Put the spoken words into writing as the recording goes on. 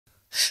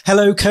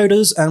Hello,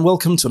 coders, and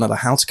welcome to another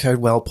How to Code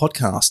Well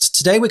podcast.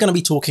 Today, we're going to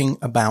be talking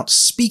about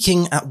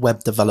speaking at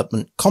web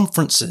development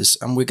conferences,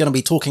 and we're going to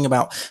be talking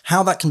about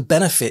how that can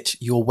benefit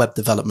your web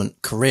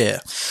development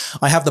career.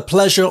 I have the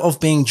pleasure of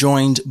being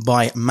joined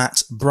by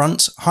Matt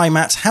Brunt. Hi,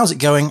 Matt. How's it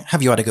going?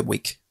 Have you had a good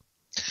week?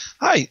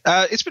 Hi.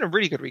 It's been a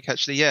really good week,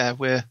 actually. Yeah,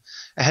 we're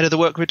ahead of the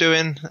work we're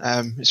doing.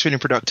 It's feeling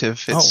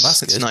productive.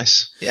 That's good. It's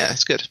nice. Yeah,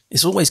 it's good.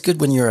 It's always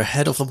good when you're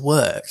ahead of the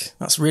work.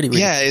 That's really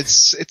yeah.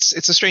 It's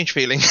a strange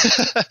feeling,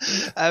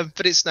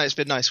 but it's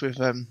been nice. We've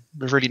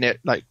really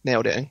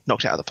nailed it and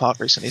knocked it out of the park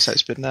recently. So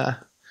it's been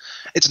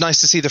it's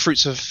nice to see the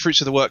fruits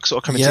of the work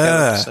sort of coming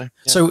together.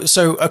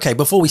 So okay.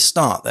 Before we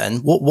start, then,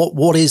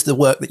 what is the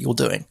work that you're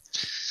doing?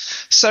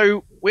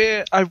 So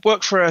I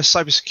work for a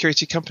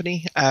cybersecurity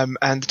company,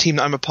 and the team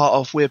that I'm a part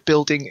of, we're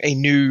building a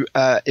new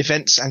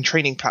events and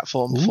training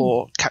platform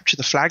for capture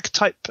the flag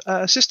type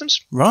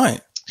systems.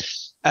 Right.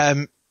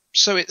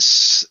 So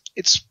it's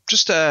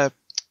just a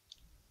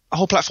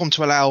whole platform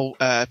to allow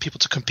people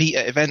to compete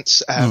at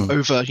events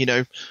over,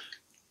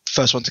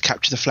 first one to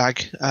capture the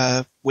flag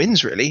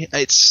wins. Really,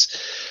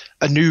 it's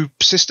a new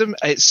system.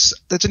 There's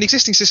an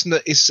existing system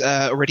that is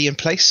already in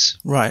place,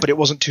 right? But it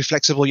wasn't too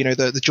flexible.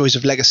 The joys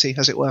of legacy,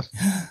 as it were.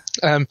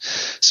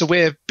 So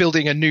we're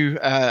building a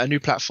new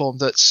platform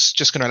that's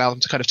just going to allow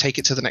them to kind of take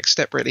it to the next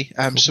step, really.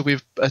 Cool. So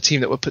we've a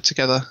team that we're put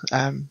together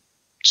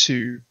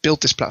to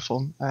build this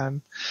platform.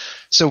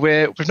 So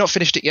we've not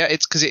finished it yet.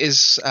 It's because it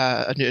is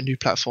a new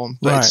platform,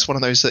 but It's one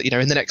of those that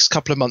in the next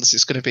couple of months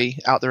it's going to be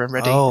out there and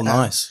ready. Oh,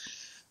 nice.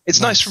 It's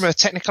nice from a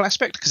technical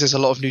aspect because there's a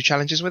lot of new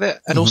challenges with it,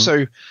 and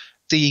also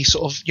the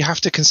sort of you have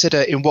to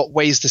consider in what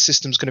ways the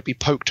system's going to be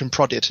poked and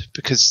prodded,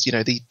 because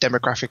the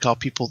demographic are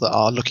people that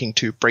are looking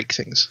to break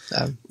things.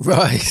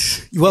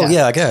 Right. Well,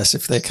 yeah, I guess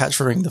if they're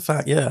capturing the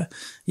fact, yeah.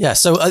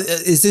 So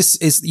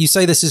you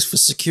say this is for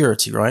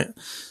security, right?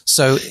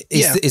 So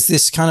is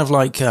this kind of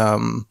like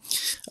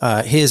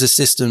here's a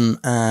system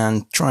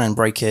and try and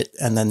break it,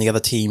 and then the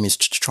other team is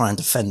to try and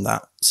defend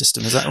that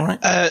system? Is that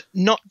right?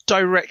 Not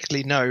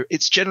directly, no.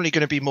 It's generally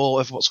going to be more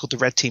of what's called the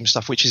red team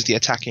stuff, which is the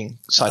attacking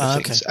side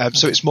of things.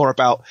 So it's more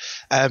about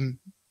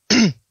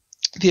the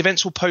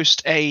events will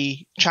post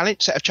a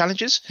set of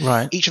challenges.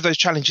 Right. Each of those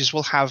challenges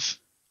will have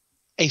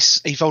a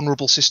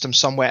vulnerable system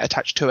somewhere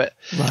attached to it.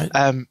 Right.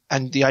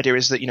 And the idea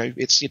is that,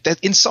 it's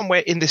in somewhere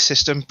in this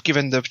system,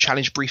 given the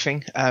challenge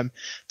briefing,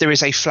 there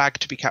is a flag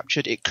to be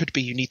captured. It could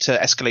be you need to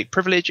escalate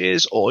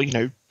privileges or,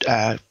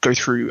 go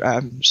through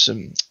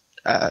some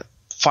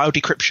file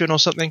decryption or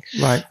something.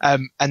 Right.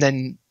 And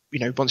then,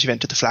 once you've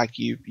entered the flag,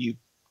 you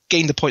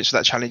gain the points for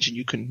that challenge and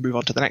you can move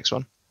on to the next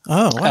one.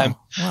 Oh, wow.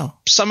 Wow.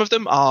 Some of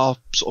them are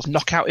sort of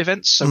knockout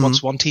events. So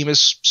once one team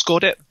has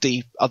scored it,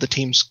 the other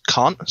teams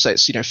can't. So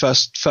it's,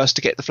 first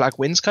to get the flag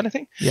wins kind of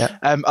thing. Yeah.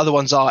 Other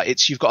ones are,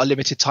 you've got a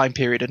limited time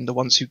period, and the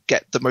ones who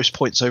get the most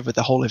points over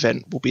the whole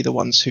event will be the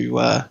ones who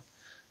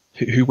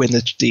win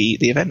the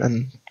event,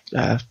 and,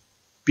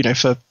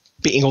 for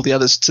beating all the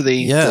others to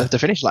the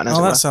finish line.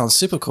 That sounds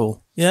super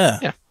cool. Yeah.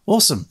 Yeah.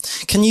 Awesome.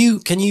 Can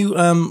you,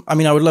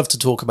 I would love to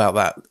talk about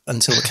that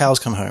until the cows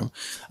come home.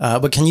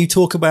 But can you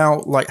talk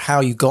about like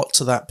how you got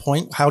to that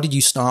point? How did you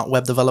start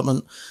web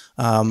development?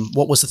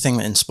 What was the thing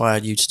that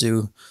inspired you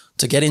to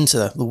get into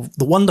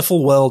the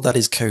wonderful world that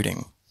is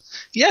coding?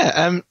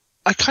 Yeah.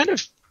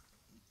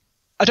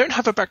 I don't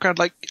have a background.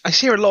 Like, I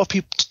hear a lot of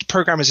people,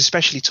 programmers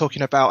especially,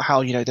 talking about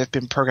how, they've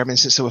been programming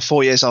since they were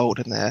 4 years old,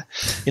 and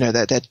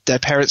their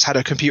parents had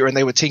a computer and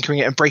they were tinkering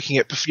it and breaking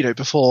it,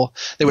 before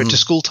they went to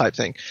school type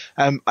thing.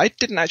 I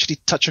didn't actually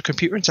touch a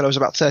computer until I was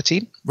about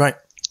 13. Right.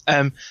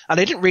 And I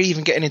didn't really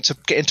even get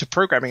into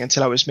programming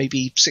until I was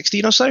maybe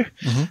 16 or so.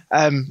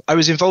 I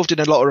was involved in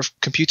a lot of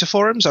computer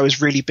forums. I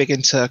was really big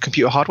into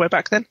computer hardware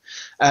back then.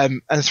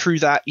 And through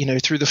that,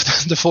 through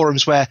the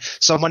forums where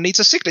someone needs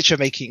a signature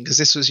making, because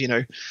this was,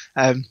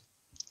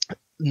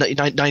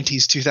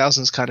 90s,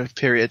 2000s kind of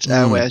period,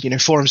 where,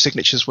 forum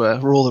signatures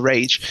were all the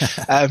rage.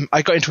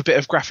 I got into a bit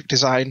of graphic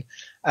design,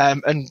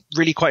 and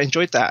really quite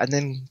enjoyed that, and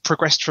then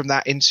progressed from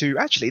that into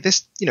actually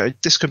this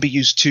can be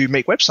used to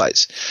make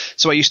websites.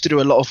 So I used to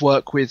do a lot of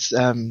work with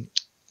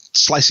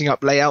slicing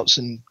up layouts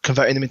and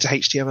converting them into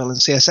HTML and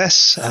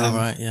CSS.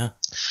 Right, yeah.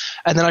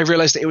 And then I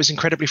realized that it was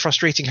incredibly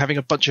frustrating having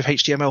a bunch of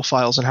HTML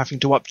files and having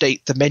to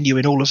update the menu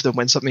in all of them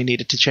when something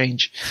needed to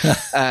change.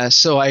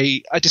 So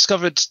I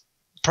discovered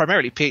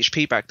primarily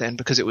PHP back then,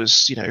 because it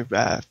was,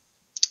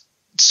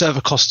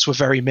 server costs were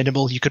very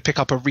minimal. You could pick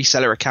up a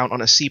reseller account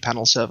on a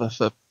cPanel server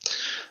for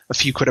a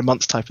few quid a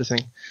month type of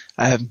thing.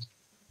 I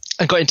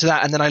got into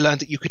that, and then I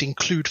learned that you could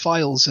include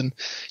files and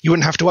you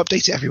wouldn't have to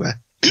update it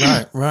everywhere.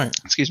 Right.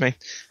 Excuse me.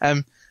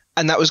 And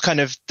that was kind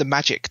of the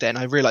magic then.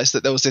 I realized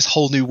that there was this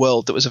whole new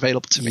world that was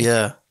available to me.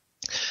 Yeah.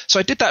 So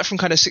I did that from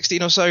kind of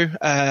 16 or so,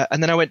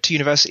 and then I went to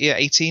university at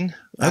 18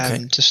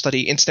 to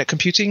study internet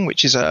computing,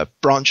 which is a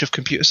branch of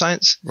computer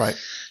science. Right.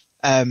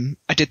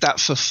 I did that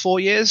for 4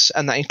 years,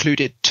 and that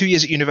included 2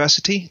 years at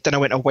university. Then I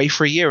went away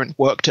for a year and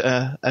worked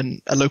at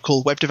a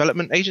local web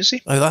development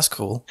agency. Oh, that's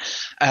cool.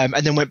 And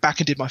then went back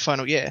and did my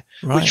final year,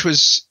 right. which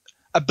was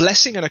a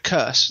blessing and a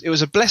curse. It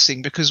was a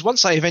blessing because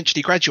once I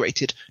eventually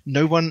graduated,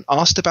 no one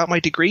asked about my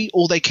degree.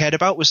 All they cared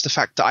about was the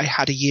fact that I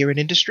had a year in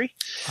industry.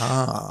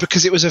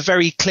 Because it was a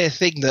very clear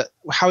thing that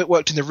how it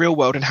worked in the real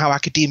world and how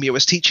academia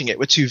was teaching it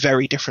were two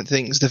very different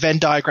things. The Venn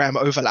diagram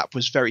overlap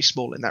was very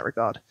small in that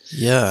regard.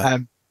 Yeah.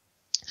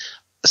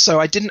 So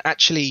I didn't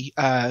actually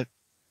I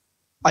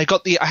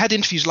had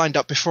interviews lined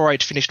up before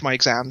I'd finished my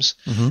exams,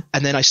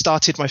 and then I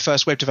started my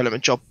first web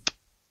development job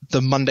the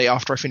Monday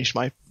after I finished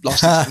my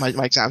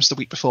my exams the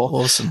week before.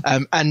 Awesome.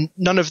 And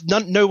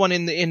no one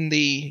in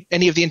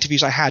any of the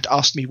interviews I had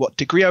asked me what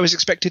degree I was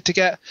expected to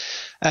get,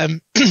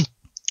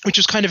 which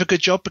was kind of a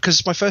good job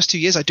because my first 2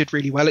 years I did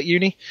really well at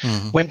uni.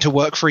 Went to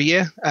work for a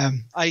year.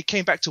 I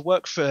came back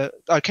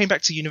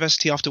to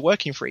university after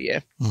working for a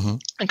year,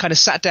 and kind of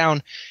sat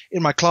down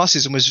in my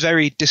classes and was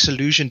very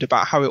disillusioned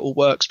about how it all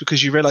works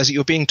because you realize that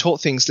you're being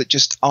taught things that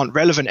just aren't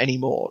relevant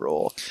anymore,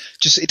 or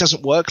just it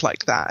doesn't work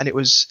like that. And it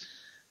was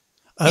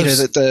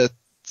the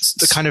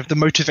kind of the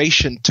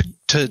motivation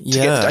to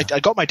get. I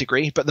got my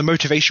degree, but the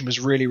motivation was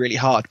really, really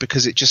hard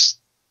because it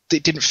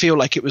didn't feel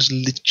like it was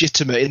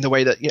legitimate in the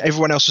way that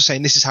everyone else was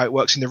saying this is how it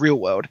works in the real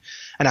world,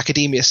 and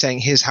academia saying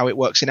here's how it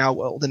works in our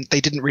world, and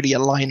they didn't really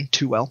align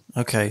too well.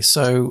 Okay,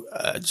 so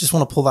just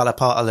want to pull that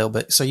apart a little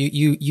bit. So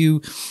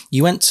you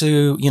went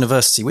to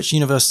university. Which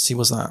university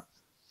was that?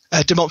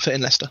 De Montfort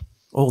in Leicester.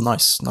 Oh,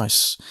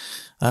 nice.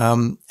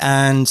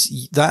 And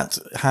that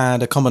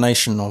had a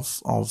combination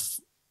of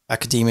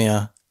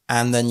academia,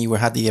 and then you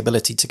had the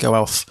ability to go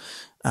off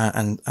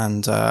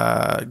and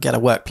get a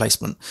work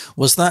placement.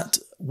 Was that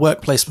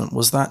work placement,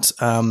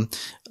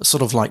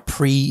 sort of like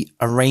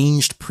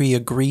pre-arranged,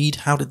 pre-agreed?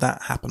 How did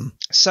that happen?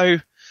 So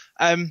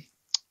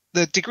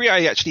the degree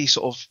I actually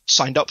sort of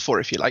signed up for,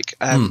 if you like,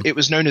 it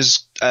was known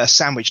as a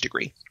sandwich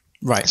degree.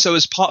 Right. So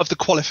as part of the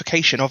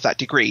qualification of that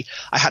degree,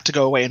 I had to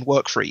go away and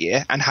work for a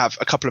year and have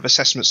a couple of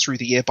assessments through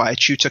the year by a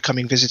tutor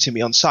coming visiting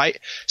me on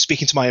site,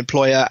 speaking to my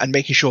employer and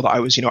making sure that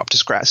I was, up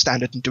to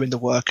standard and doing the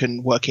work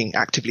and working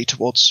actively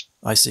towards.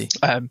 I see.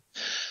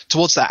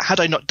 Towards that. Had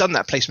I not done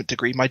that placement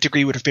degree, my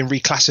degree would have been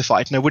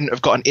reclassified and I wouldn't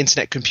have got an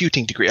internet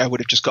computing degree. I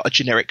would have just got a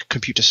generic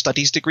computer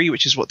studies degree,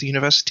 which is what the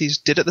universities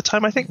did at the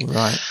time, I think.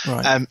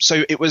 Right.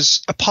 So it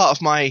was a part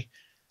of my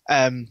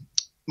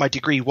my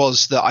degree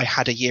was that I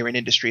had a year in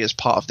industry as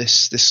part of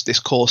this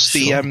course.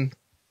 Sure. The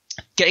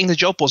getting the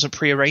job wasn't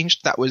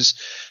prearranged. That was,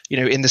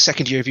 in the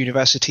second year of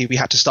university, we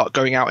had to start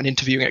going out and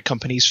interviewing at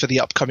companies for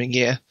the upcoming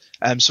year.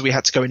 So we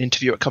had to go and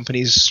interview at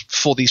companies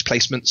for these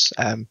placements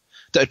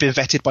that had been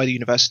vetted by the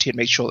university and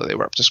made sure that they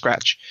were up to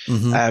scratch.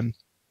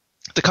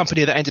 The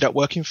company that ended up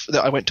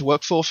that I went to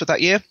work for that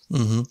year,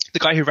 the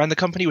guy who ran the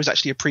company was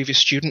actually a previous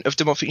student of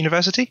De Montfort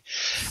University.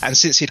 And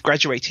since he'd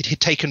graduated, he'd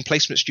taken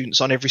placement students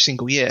on every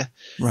single year.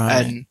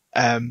 Right.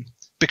 And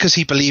because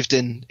he believed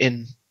in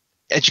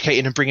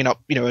educating and bringing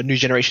up, a new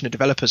generation of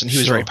developers, and he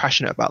was very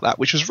passionate about that,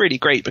 which was really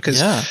great because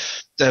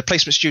the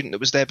placement student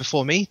that was there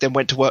before me then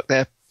went to work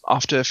there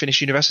after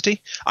finished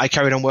university. I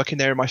carried on working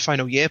there in my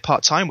final year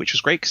part-time, which was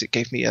great because it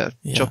gave me a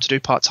job to do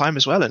part-time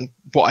as well, and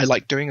what I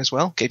liked doing as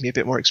well, gave me a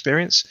bit more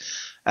experience.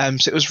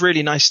 So it was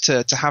really nice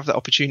to have that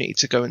opportunity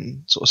to go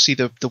and sort of see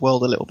the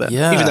world a little bit,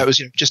 even though it was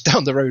just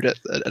down the road at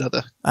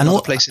another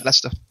place in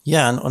Leicester.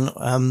 Yeah,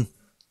 and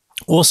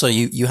also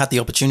you had the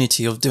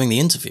opportunity of doing the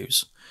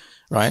interviews,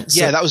 right?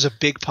 So, that was a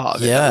big part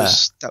of it.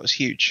 That was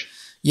huge.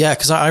 Yeah,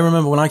 because I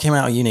remember when I came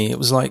out of uni, it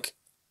was like,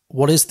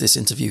 what is this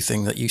interview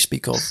thing that you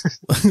speak of?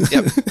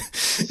 Yep.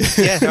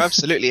 Yeah, no,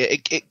 absolutely.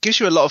 It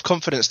gives you a lot of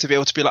confidence to be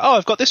able to be like, oh,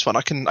 I've got this one.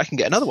 I can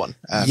get another one.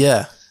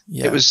 Yeah.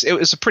 It was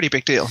a pretty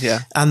big deal.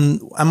 Yeah.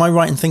 And am I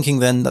right in thinking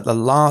then that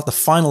the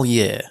final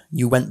year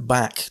you went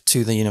back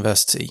to the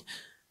university?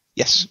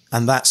 Yes.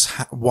 And that's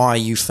why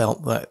you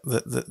felt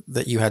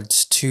that you had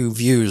two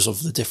views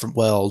of the different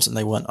worlds and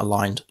they weren't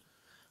aligned.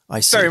 I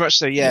see. Very much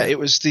so. Yeah. It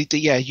was the 2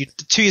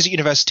 years at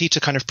university to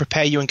kind of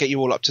prepare you and get you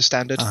all up to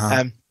standard.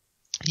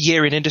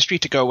 Year in industry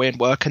to go away and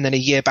work, and then a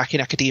year back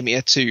in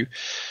academia to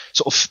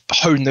sort of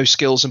hone those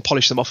skills and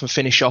polish them off and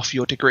finish off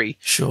your degree.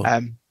 Sure.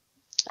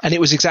 And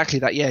it was exactly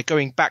that. Yeah.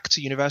 Going back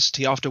to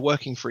university after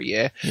working for a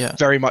year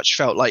very much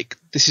felt like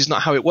this is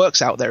not how it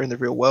works out there in the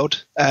real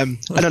world. And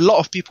a lot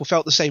of people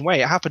felt the same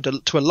way. It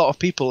happened to a lot of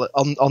people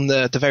on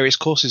the various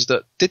courses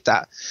that did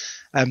that.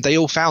 They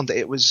all found that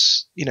it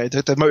was,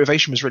 the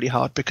motivation was really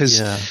hard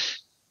because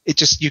it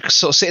just, you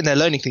sort of sitting there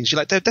learning things. You're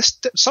like,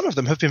 some of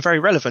them have been very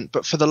relevant,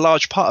 but for the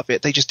large part of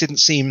it, they just didn't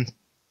seem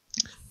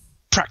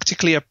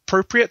practically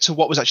appropriate to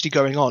what was actually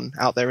going on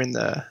out there in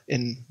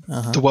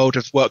the world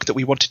of work that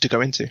we wanted to go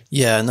into.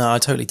 Yeah, no, I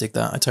totally dig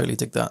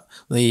that.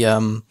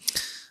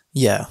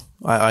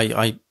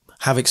 I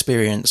have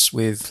experience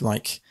with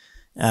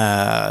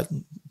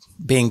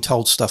being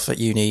told stuff at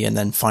uni and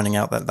then finding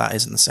out that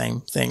isn't the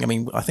same thing. I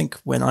mean, I think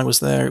when I was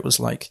there, it was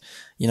like,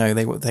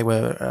 they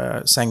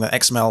were saying that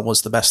XML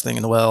was the best thing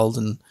in the world,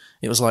 and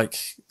it was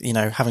like,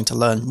 having to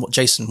learn what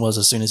JSON was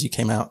as soon as you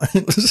came out.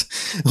 It was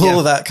all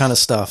of that kind of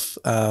stuff.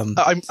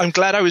 I'm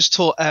glad I was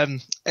taught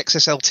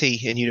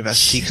XSLT in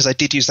university because I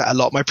did use that a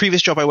lot. My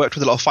previous job, I worked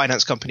with a lot of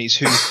finance companies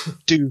who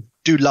do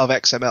do love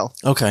XML.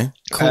 Okay,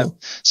 cool.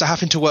 So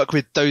having to work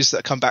with those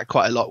that come back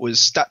quite a lot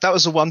was that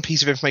was the one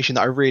piece of information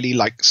that I really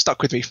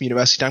stuck with me from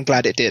university. I'm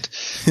glad it did.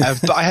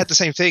 But I had the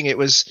same thing. It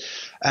was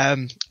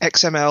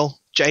XML,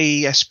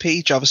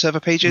 JSP, Java Server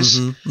Pages,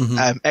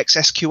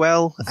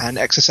 XSQL, and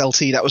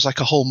XSLT. That was like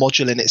a whole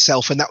module in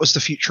itself, and that was the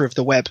future of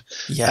the web.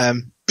 Yeah.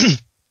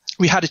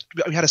 We had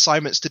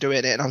assignments to do it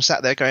in it, and I'm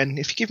sat there going,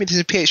 if you give me this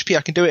in PHP,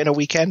 I can do it in a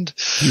weekend.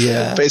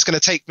 Yeah. But it's going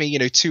to take me,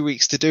 2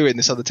 weeks to do in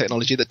this other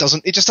technology that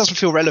just doesn't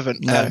feel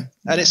relevant. No.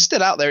 And it's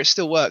still out there, it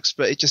still works,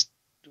 but it just,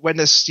 when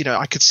there's,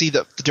 I could see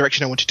that the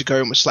direction I wanted to go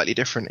in was slightly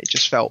different. It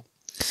just felt.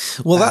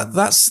 Well,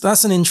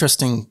 that's an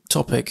interesting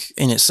topic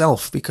in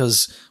itself,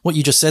 because what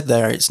you just said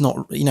there, it's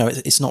not,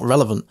 it's not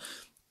relevant.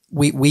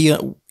 We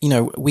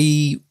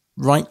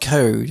write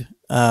code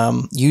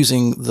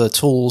using the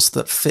tools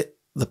that fit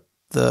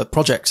the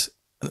project,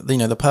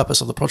 the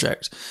purpose of the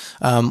project.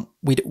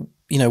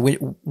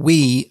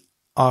 We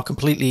are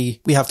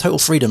completely, we have total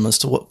freedom as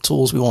to what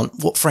tools we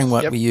want, what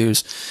framework we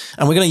use,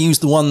 and we're going to use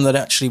the one that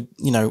actually,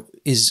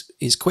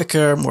 is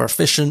quicker, more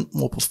efficient,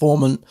 more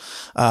performant,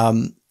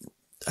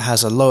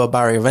 has a lower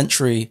barrier of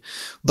entry.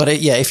 But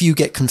if you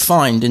get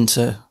confined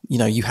into,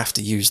 you have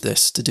to use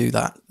this to do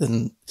that,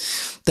 then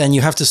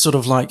you have to sort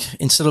of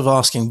instead of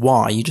asking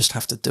why, you just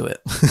have to do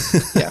it.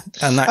 Yeah,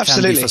 and that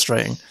can be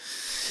frustrating.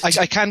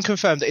 I can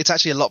confirm that it's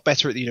actually a lot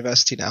better at the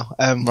university now.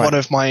 One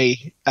of my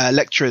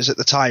lecturers at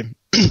the time,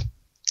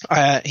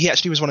 he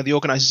actually was one of the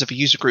organizers of a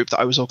user group that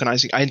I was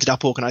organizing. I ended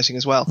up organizing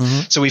as well.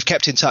 Mm-hmm. So we've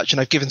kept in touch,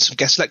 and I've given some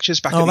guest lectures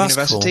back at the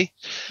university.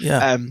 Cool.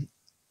 Yeah.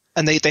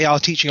 And they are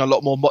teaching a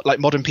lot more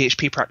modern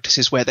PHP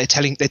practices, where they're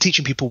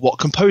teaching people what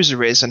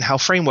Composer is and how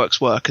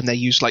frameworks work, and they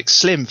use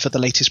Slim for the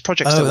latest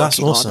projects they're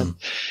working awesome. on.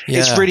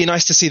 It's really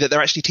nice to see that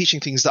they're actually teaching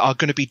things that are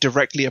going to be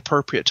directly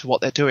appropriate to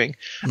what they're doing,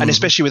 and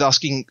especially with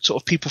asking sort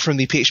of people from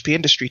the PHP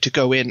industry to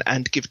go in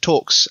and give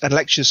talks and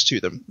lectures to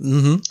them.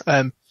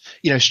 Mm-hmm.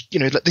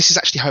 This is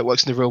actually how it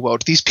works in the real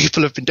world. These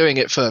people have been doing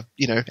it for,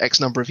 X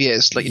number of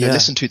years.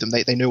 Listen to them.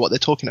 They know what they're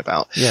talking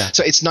about. Yeah.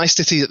 So it's nice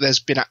to see that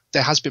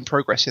there has been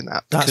progress in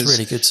that. That's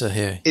really good to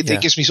hear.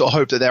 It gives me sort of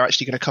hope that they're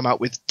actually going to come out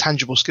with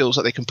tangible skills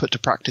that they can put to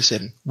practice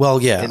in.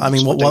 Well, yeah. I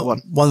mean,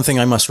 one thing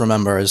I must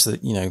remember is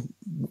that,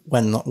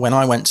 when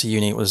I went to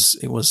uni, it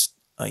was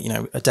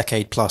a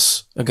decade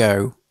plus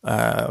ago.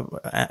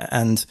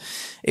 And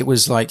it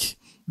was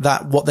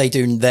that what they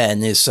do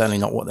then is certainly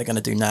not what they're going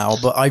to do now.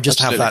 But I just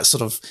have that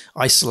sort of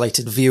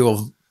isolated view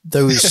of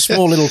those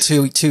small little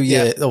 2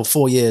 year or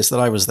 4 years that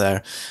I was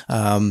there,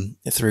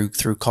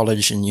 through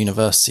college and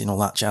university and all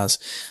that jazz.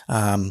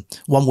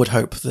 One would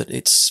hope that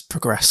it's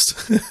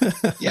progressed.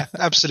 Yeah,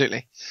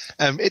 absolutely.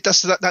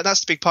 That's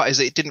the big part, is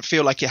that it didn't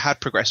feel like it had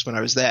progressed when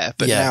I was there,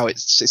 but now it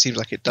seems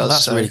like it does. Well,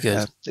 that's really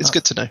good. It's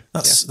good to know.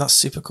 That's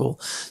super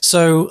cool.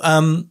 So,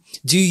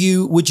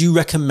 would you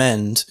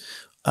recommend,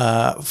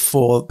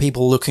 for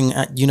people looking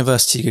at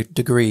university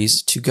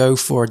degrees, to go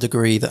for a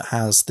degree that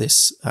has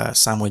this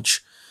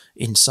sandwich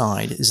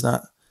inside? Is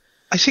that?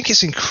 I think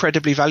it's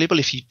incredibly valuable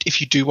if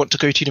you do want to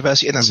go to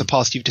university, and that's a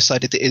path you've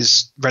decided that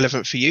is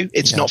relevant for you.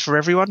 It's not for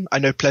everyone. I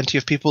know plenty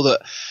of people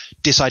that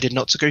decided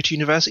not to go to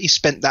university,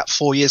 spent that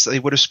 4 years that they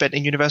would have spent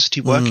in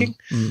university working,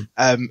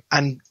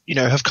 and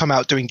have come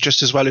out doing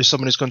just as well as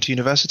someone who's gone to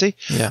university.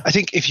 Yeah. I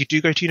think if you do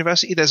go to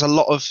university, there's a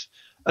lot of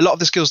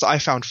the skills that I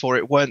found for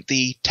it weren't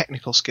the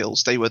technical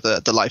skills. They were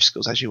the life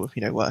skills, as you were,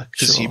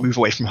 because you move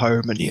away from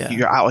home and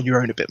you're out on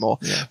your own a bit more.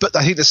 Yeah. But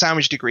I think the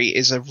sandwich degree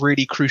is a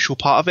really crucial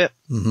part of it.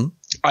 Mm-hmm.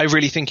 I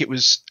really think it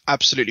was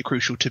absolutely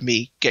crucial to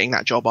me getting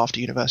that job after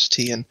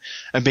university and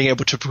being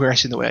able to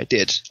progress in the way I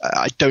did.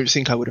 I don't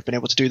think I would have been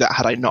able to do that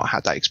had I not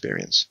had that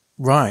experience.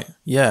 Right.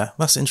 Yeah.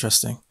 That's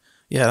interesting.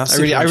 Yeah. That's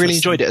I really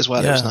enjoyed it as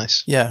well. Yeah. It was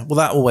nice. Yeah. Well,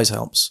 that always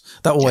helps.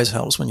 That always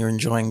helps when you're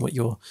enjoying what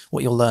you're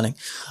learning.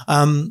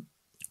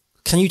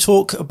 Can you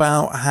talk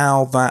about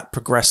how that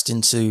progressed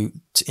into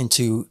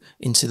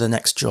the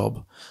next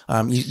job?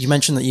 You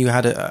mentioned that you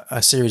had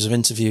a series of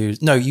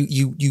interviews. No,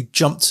 you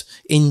jumped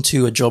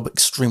into a job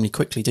extremely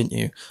quickly, didn't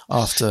you?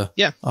 After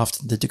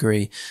the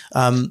degree,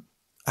 how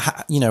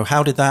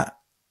did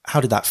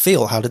that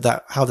feel? How did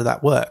that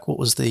work? What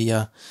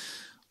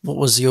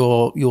was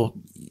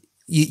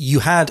you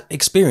had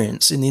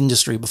experience in the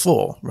industry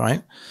before,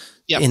 right?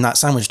 Yep. In that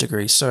sandwich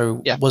degree.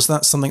 So was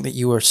that something that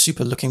you were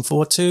super looking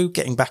forward to,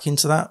 getting back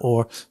into that,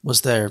 or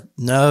was there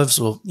nerves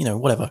or,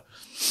 whatever?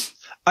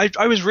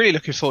 I was really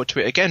looking forward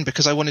to it again,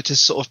 because I wanted to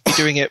sort of be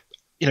doing it,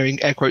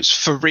 in air quotes,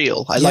 for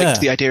real. I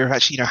liked the idea of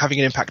actually, having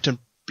an impact and,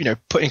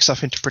 putting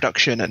stuff into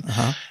production. And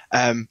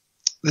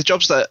the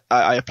jobs that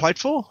I applied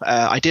for,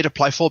 I did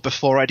apply for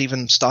before I'd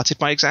even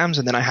started my exams.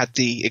 And then I had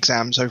the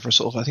exams over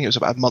sort of, I think it was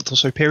about a month or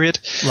so period.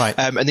 Right.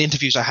 And the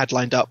interviews I had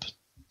lined up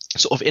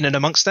sort of in and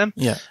amongst them.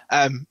 Yeah.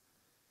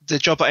 The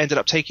job I ended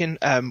up taking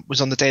was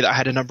on the day that I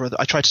had a number of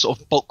I tried to sort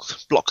of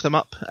block them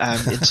up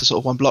into sort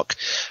of one block.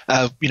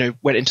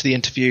 Went into the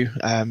interview,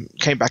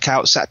 came back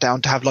out, sat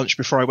down to have lunch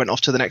before I went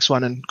off to the next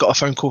one, and got a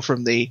phone call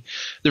from the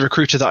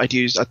recruiter that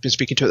I'd been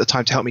speaking to at the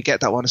time to help me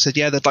get that one. I said,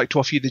 yeah, they'd like to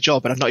offer you the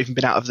job, and I've not even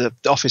been out of the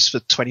office for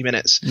 20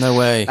 minutes. No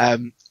way.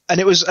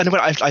 And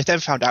when I then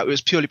found out it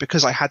was purely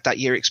because I had that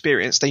year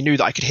experience. They knew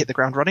that I could hit the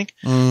ground running.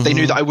 They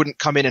knew that I wouldn't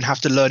come in and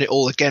have to learn it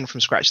all again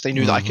from scratch. They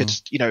knew that I could,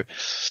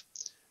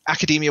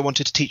 academia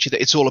wanted to teach you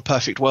that it's all a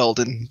perfect world,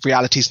 and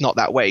reality is not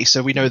that way.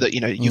 So we know that,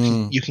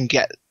 you can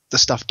get the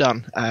stuff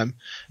done. And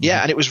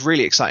it was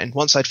really exciting.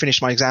 Once I'd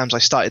finished my exams, I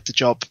started the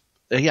job.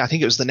 I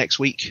think it was the next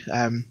week.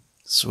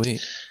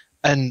 Sweet.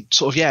 And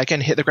sort of,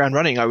 again, hit the ground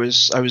running. I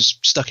was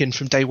stuck in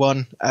from day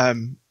one.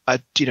 I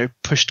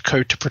pushed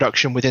code to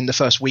production within the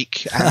first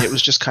week, and it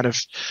was just kind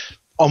of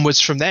onwards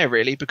from there,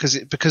 really,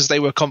 because they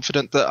were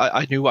confident that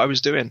I knew what I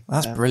was doing.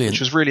 That's brilliant.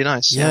 Which was really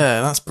nice.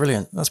 Yeah, that's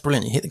brilliant. That's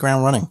brilliant. You hit the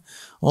ground running.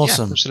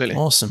 Awesome. Yeah, absolutely.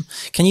 Awesome.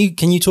 Can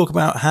you talk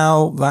about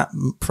how that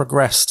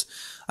progressed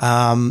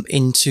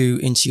into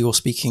your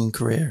speaking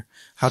career?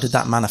 How did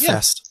that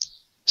manifest? Yeah.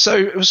 So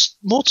it was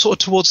more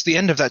sort of towards the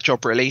end of that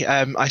job, really.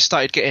 I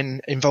started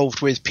getting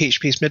involved with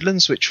PHP East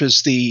Midlands, which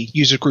was the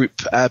user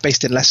group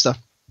based in Leicester.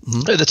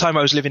 At the time,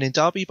 I was living in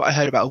Derby, but I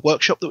heard about a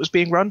workshop that was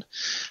being run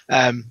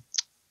on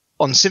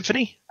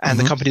Symfony, and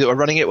the company that were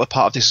running it were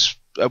part of this,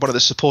 one of the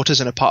supporters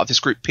and a part of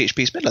this group, PHP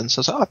East Midlands. So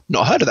I was like, I've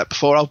not heard of that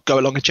before. I'll go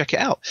along and check it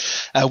out.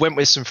 Went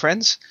with some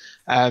friends,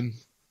 and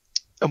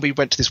we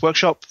went to this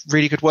workshop,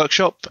 really good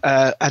workshop.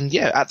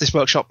 At this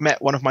workshop,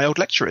 met one of my old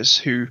lecturers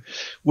who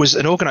was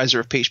an organizer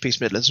of PHP East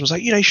Midlands and was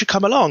like, you should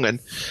come along. And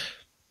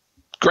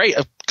great,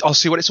 I'll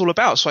see what it's all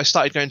about. So I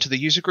started going to the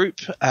user group.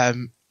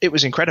 It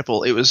was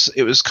incredible. It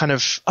was kind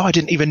of, I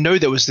didn't even know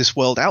there was this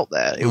world out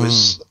there. It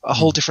was a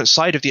whole different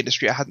side of the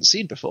industry I hadn't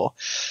seen before.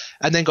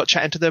 And then got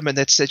chatting to them, and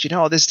they'd said,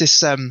 there's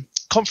this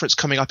conference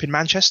coming up in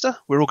Manchester.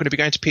 We're all going to be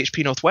going to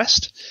PHP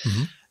Northwest.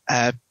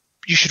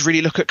 You should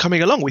really look at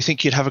coming along. We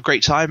think you'd have a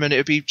great time, and it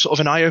would be sort of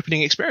an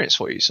eye-opening experience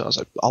for you. So I was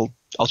like,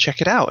 I'll check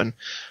it out, and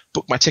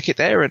booked my ticket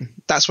there.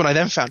 And that's when I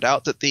then found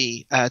out that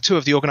the two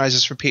of the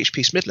organizers from PHP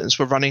East Midlands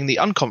were running the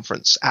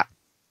unconference at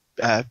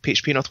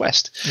PHP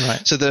Northwest.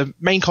 Right. So the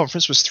main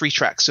conference was 3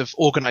 tracks of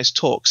organized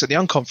talks, and the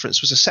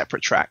unconference was a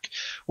separate track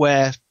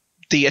where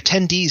the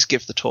attendees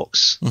give the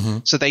talks.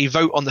 So they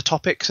vote on the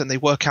topics, and they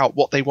work out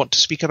what they want to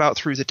speak about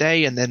through the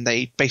day, and then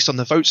based on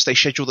the votes, they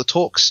schedule the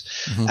talks.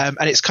 And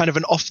it's kind of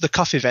an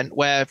off-the-cuff event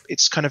where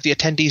it's kind of the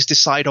attendees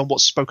decide on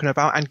what's spoken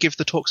about and give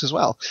the talks as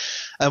well.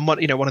 And one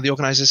of the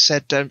organizers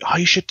said,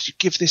 you should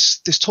give this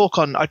talk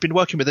on, I'd been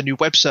working with a new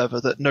web server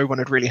that no one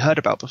had really heard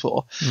about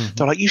before.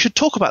 They're like, you should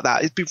talk about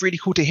that. It'd be really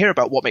cool to hear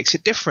about what makes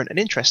it different and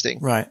interesting.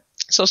 Right.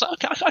 So I was like,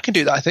 okay, I can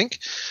do that, I think.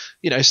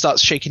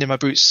 Starts shaking in my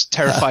boots,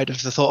 terrified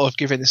of the thought of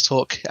giving this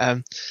talk.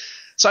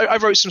 So I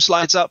wrote some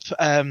slides up,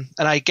 and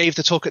I gave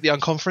the talk at the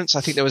unconference.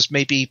 I think there was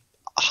maybe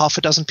half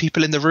a dozen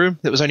people in the room.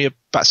 There was only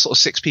about sort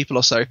of 6 people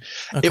or so.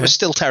 Okay. It was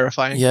still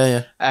terrifying.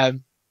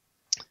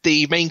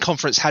 The main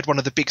conference had one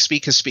of the big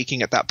speakers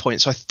speaking at that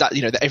point, so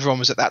that everyone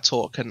was at that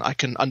talk, and I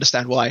can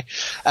understand why.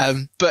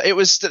 But it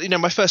was,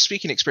 my first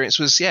speaking experience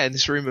was in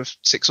this room of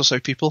 6 or so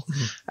people.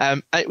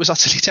 It was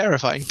utterly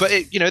terrifying, but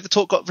the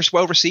talk got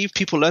well received.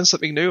 People learned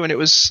something new, and it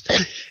was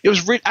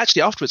really,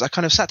 actually afterwards I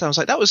kind of sat down. I was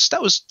like, that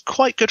was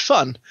quite good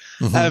fun.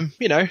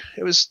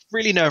 It was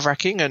really nerve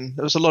wracking, and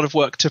there was a lot of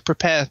work to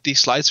prepare these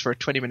slides for a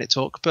 20-minute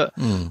talk, but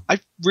I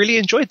really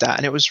enjoyed that,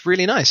 and it was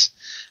really nice.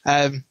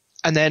 And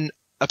then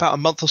about a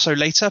month or so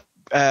later,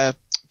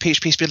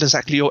 PHP East Midlands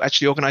actually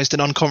organised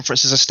an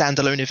unconference as a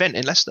standalone event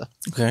in Leicester.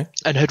 Okay.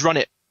 And had run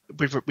it.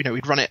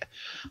 We'd run it,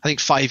 I think,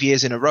 5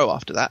 years in a row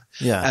after that.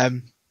 Yeah.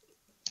 And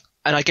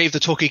I gave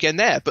the talk again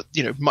there, but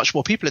much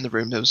more people in the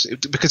room.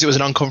 Because it was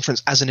an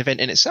unconference as an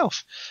event in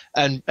itself.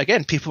 And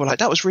again, people were like,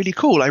 "That was really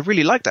cool. I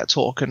really liked that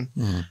talk." And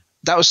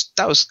that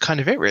was kind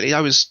of it, really.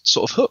 I was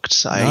sort of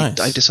hooked. Nice.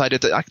 I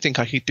decided that I think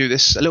I could do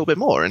this a little bit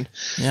more and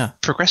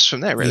progress from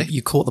there. Really,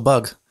 you caught the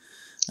bug.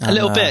 A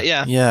little bit,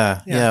 yeah.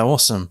 Yeah,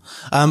 awesome.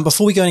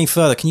 Before we go any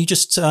further, can you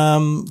just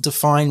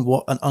define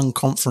what an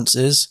unconference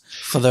is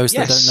for those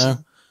that don't know?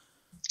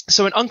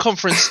 So an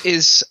unconference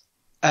is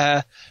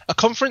a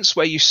conference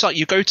where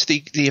you go to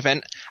the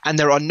event and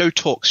there are no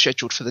talks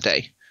scheduled for the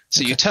day.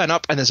 So you turn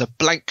up and there's a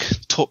blank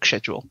talk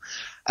schedule.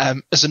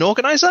 As an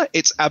organizer,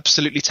 it's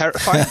absolutely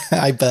terrifying.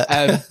 I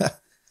bet.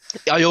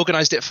 I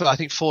organised it for, I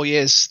think, 4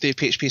 years, the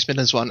PHP East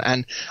Midlands one,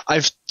 and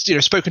I've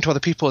spoken to other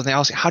people, and they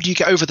ask, how do you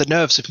get over the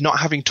nerves of not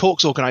having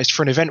talks organised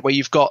for an event where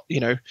you've got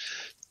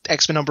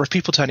X number of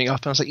people turning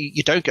up? And I was like,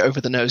 you don't get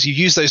over the nerves. You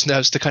use those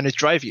nerves to kind of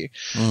drive you.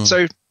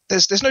 So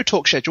there's no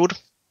talk scheduled,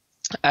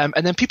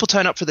 and then people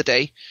turn up for the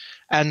day,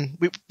 and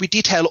we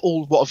detail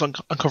all what of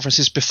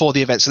unconferences before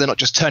the event, so they're not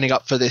just turning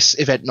up for this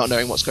event not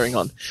knowing what's going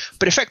on.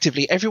 But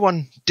effectively,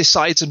 everyone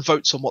decides and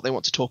votes on what they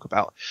want to talk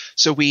about.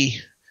 So we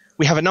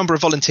have a number of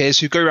volunteers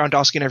who go around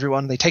asking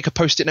everyone. They take a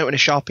Post-it note and a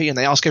Sharpie, and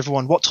they ask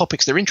everyone what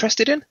topics they're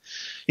interested in.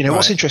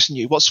 What's interesting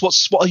you? What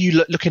are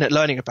you looking at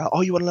learning about? Oh,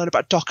 you want to learn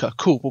about Docker?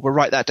 Cool. Well, we'll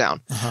write that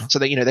down. So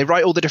they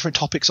write all the different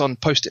topics on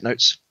Post-it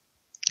notes,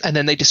 and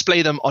then they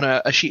display them on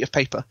a sheet of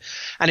paper.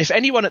 And if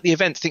anyone at the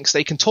event thinks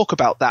they can talk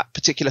about that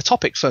particular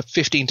topic for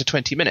 15 to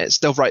 20 minutes,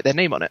 they'll write their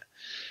name on it.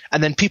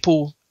 And then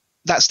people,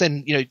 that's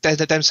then, they're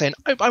them saying,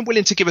 I'm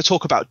willing to give a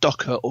talk about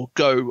Docker or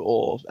Go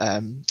or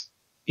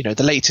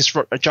the latest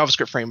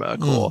JavaScript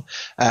framework or,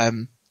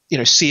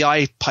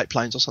 CI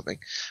pipelines or something.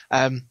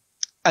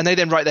 And they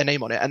then write their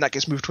name on it, and that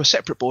gets moved to a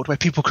separate board where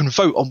people can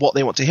vote on what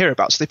they want to hear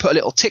about. So they put a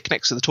little tick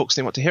next to the talks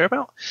they want to hear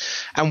about,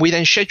 and we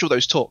then schedule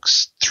those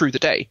talks through the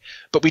day.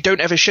 But we don't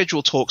ever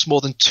schedule talks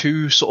more than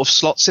 2 sort of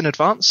slots in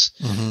advance.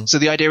 Mm-hmm. So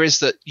the idea is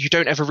that you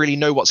don't ever really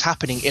know what's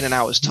happening in an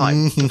hour's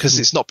time because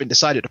it's not been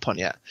decided upon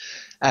yet.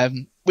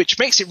 Which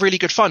makes it really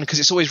good fun because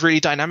it's always really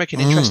dynamic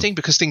and interesting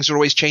because things are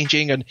always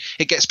changing, and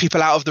it gets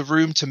people out of the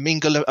room to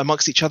mingle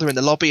amongst each other in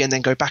the lobby and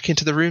then go back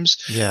into the rooms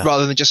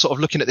rather than just sort of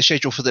looking at the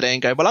schedule for the day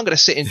and going, well, I'm going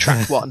to sit in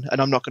track 1 and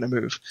I'm not going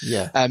to move.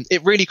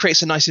 It really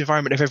creates a nice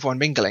environment of everyone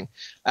mingling.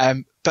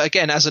 But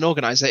again, as an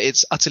organizer,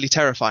 it's utterly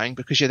terrifying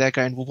because you're there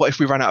going, well, what if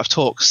we run out of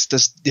talks?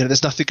 There's going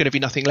to be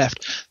nothing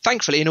left.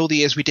 Thankfully, in all the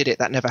years we did it,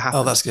 that never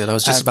happened. Oh, that's good. I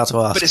was just about to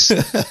ask.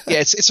 But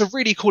it's a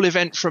really cool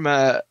event from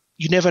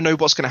you never know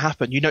what's going to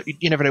happen. You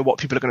never know what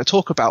people are going to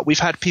talk about. We've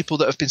had people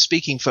that have been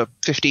speaking for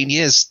 15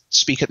 years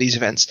speak at these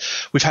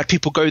events. We've had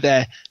people go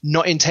there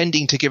not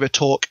intending to give a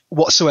talk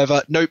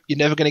whatsoever. Nope, you're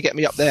never going to get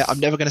me up there.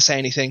 I'm never going to say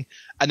anything.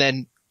 And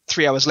then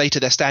 3 hours later,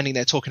 they're standing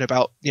there talking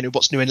about,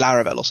 what's new in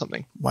Laravel or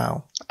something.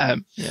 Wow.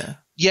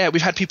 Yeah,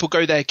 we've had people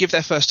go there, give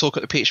their first talk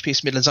at the PHP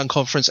East Midlands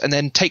Unconference, and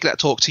then take that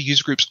talk to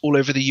user groups all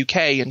over the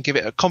UK and give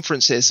it at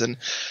conferences. And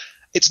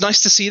it's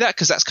nice to see that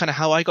because that's kind of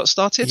how I got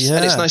started. Yeah.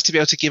 And it's nice to be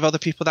able to give other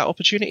people that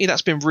opportunity.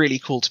 That's been really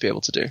cool to be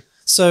able to do.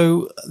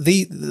 So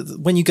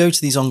when you go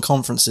to these on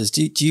conferences,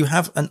 do you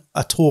have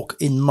a talk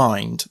in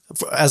mind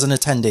as an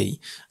attendee,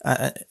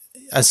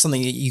 as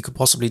something that you could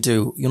possibly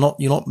do? You're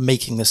not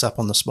making this up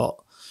on the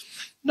spot.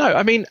 No,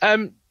 I mean,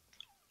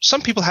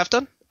 some people have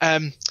done.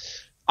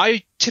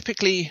 I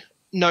typically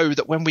know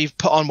that when we've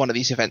put on one of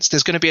these events,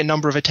 there's going to be a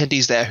number of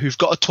attendees there who've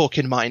got a talk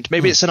in mind.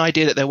 Maybe it's an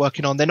idea that they're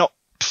working on. They're not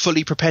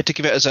fully prepared to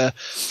give it as a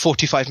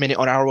 45-minute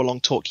or hour-long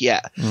talk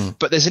yet,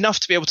 but there's enough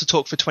to be able to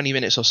talk for 20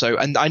 minutes or so.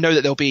 And I know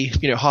that there'll be,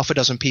 half a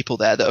dozen people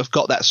there that have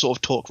got that sort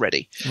of talk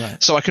ready.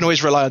 Right. So I can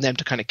always rely on them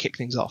to kind of kick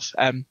things off.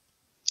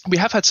 We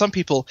have had some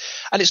people,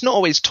 and it's not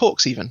always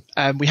talks even.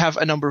 We have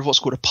a number of what's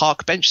called a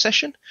park bench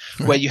session,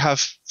 where you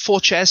have 4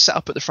 chairs set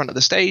up at the front of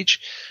the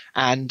stage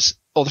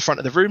or the front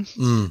of the room,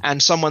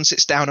 and someone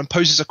sits down and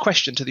poses a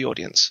question to the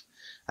audience.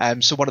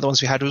 So one of the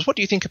ones we had was, what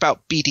do you think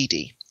about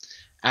BDD?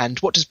 And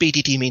what does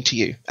BDD mean to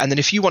you? And then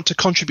if you want to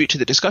contribute to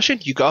the discussion,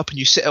 you go up and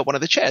you sit at one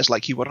of the chairs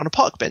like you would on a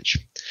park bench,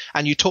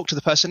 and you talk to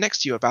the person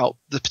next to you about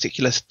the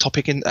particular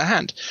topic in at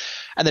hand.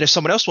 And then if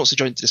someone else wants to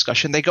join the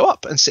discussion, they go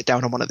up and sit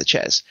down on one of the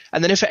chairs.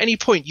 And then if at any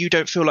point you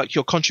don't feel like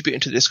you're contributing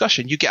to the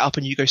discussion, you get up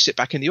and you go sit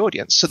back in the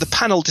audience. So the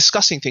panel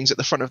discussing things at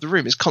the front of the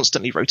room is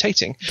constantly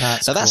rotating.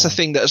 That's a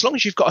thing that as long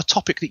as you've got a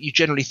topic that you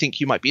generally think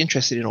you might be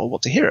interested in or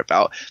want to hear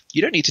about,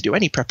 you don't need to do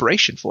any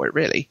preparation for it,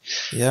 really.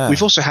 Yeah.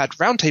 We've also had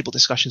roundtable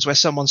discussions where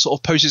someone sort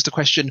of poses the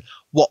question,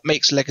 what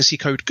makes legacy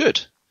code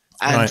good?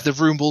 And the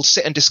room will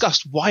sit and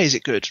discuss, why is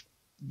it good?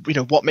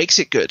 What makes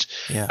it good?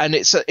 Yeah. And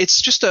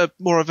it's just a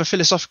more of a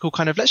philosophical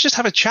kind of, let's just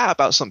have a chat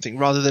about something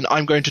rather than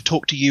I'm going to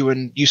talk to you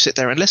and you sit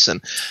there and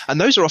listen. And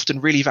those are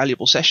often really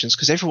valuable sessions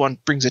because everyone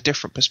brings a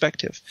different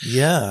perspective.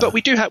 Yeah. But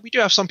we do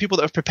have some people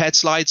that have prepared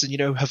slides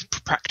and, have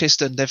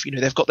practiced and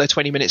they've got their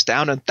 20 minutes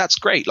down, and that's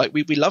great. Like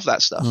we love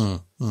that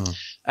stuff.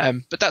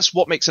 But that's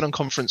what makes an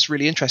unconference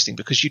really interesting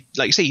because you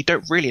say, you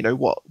don't really know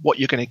what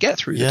you're going to get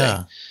through the day.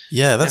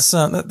 Yeah. That's,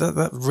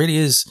 that really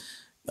is.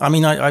 I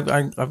mean,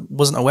 I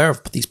wasn't aware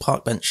of these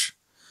park bench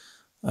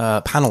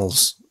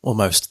panels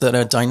almost that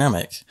are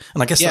dynamic.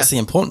 And I guess that's the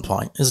important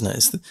point, isn't it?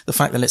 It's the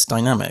fact that it's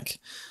dynamic.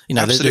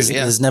 Absolutely,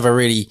 there's never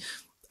really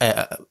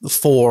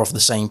 4 of the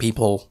same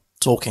people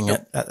talking.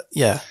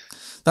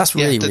 That's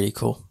really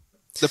cool.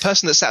 The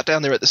person that sat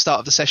down there at the start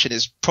of the session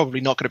is probably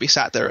not going to be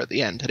sat there at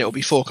the end, and it will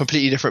be 4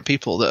 completely different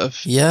people that have,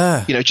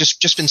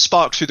 just been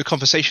sparked through the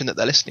conversation that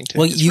they're listening to.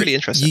 Well, it's really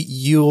interesting.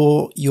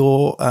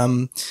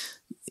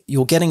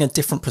 You're getting a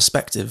different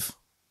perspective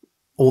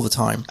all the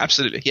time.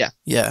 Absolutely. Yeah.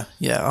 Yeah.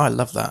 I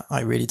love that.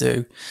 I really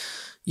do.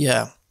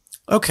 Yeah.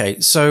 Okay.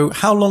 So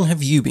how long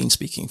have you been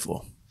speaking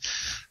for?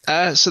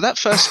 So that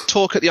first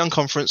talk at the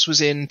Unconference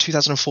was in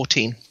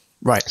 2014.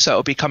 Right. So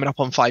it'll be coming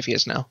up on 5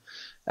 years now.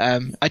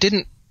 I've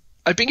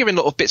been giving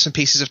a lot of bits and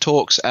pieces of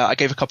talks. I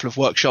gave a couple of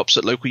workshops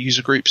at local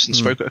user groups and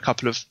spoke at a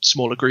couple of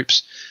smaller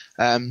groups.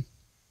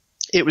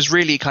 It was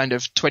really kind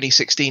of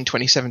 2016,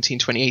 2017,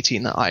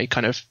 2018 that I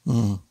kind of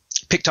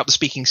picked up the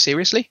speaking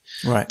seriously.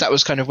 Right. That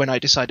was kind of when I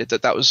decided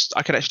that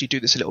I could actually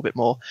do this a little bit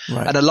more.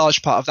 Right. And a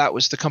large part of that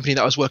was the company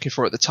that I was working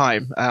for at the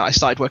time. I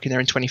started working there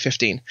in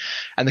 2015,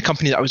 and the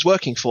company that I was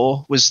working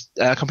for was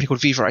a company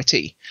called Viva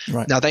IT.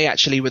 Right. Now they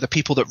actually were the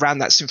people that ran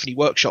that Symphony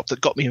workshop that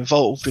got me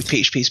involved with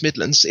PHP East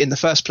Midlands in the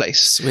first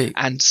place. Sweet.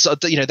 And so,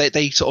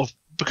 they sort of,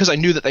 because I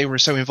knew that they were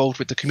so involved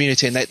with the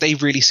community and they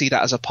really see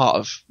that as a part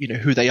of,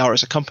 who they are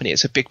as a company.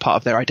 It's a big part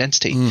of their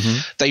identity. Mm-hmm.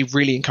 They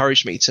really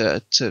encouraged me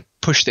to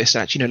push this.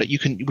 And,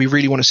 we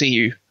really want to see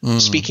you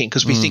speaking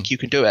because we think you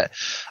can do it.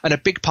 And a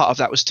big part of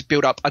that was to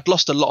build up. I'd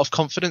lost a lot of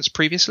confidence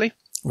previously.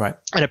 Right.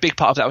 And a big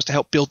part of that was to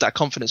help build that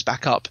confidence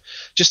back up,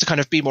 just to kind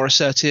of be more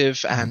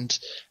assertive and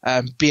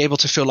be able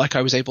to feel like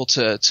I was able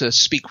to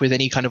speak with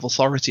any kind of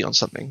authority on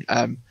something.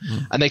 And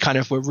they kind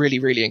of were really,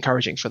 really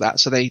encouraging for that.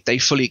 So they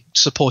fully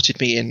supported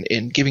me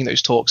in giving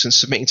those talks and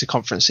submitting to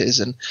conferences,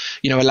 and,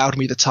 you know, allowed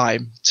me the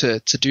time to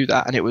do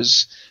that. And it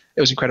was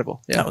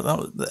incredible. Yeah.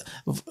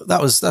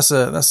 That's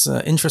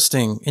a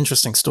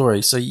interesting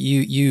story. So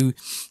you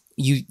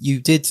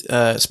did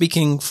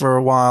speaking for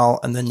a while,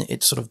 and then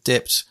it sort of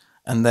dipped.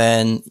 And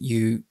then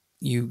you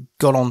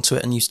got onto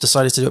it and you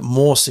decided to do it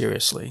more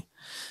seriously.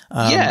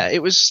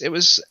 It was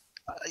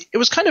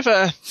kind of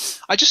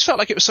I just felt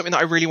like it was something that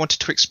I really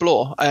wanted to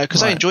explore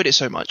because I enjoyed it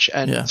so much.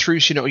 And through,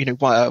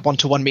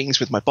 one-to-one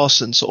meetings with my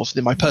boss and sort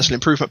of my personal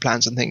improvement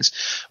plans and things,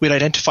 we'd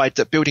identified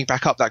that building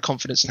back up that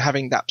confidence and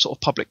having that sort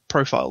of public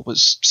profile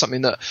was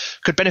something that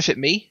could benefit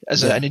me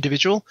as an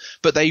individual,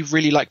 but they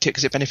really liked it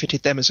because it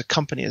benefited them as a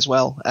company as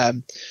well.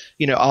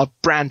 Our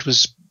brand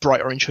was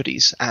bright orange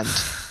hoodies, and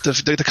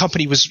the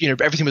company was,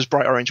 everything was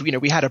bright orange.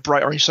 We had a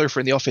bright orange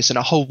sofa in the office and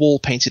a whole wall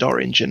painted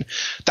orange, and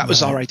that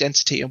was our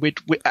identity. And we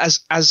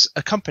as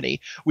a company,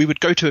 we would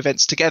go to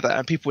events together,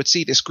 and people would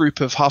see this group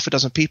of half a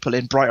dozen people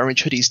in bright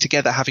orange hoodies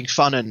together having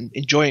fun and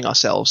enjoying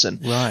ourselves. And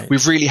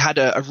we've really had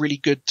a really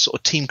good sort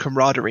of team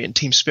camaraderie and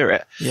team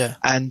spirit. Yeah.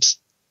 And,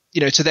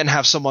 to then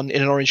have someone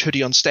in an orange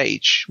hoodie on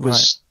stage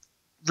was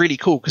really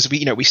cool because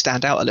we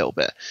stand out a little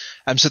bit.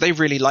 So they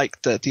really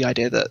liked the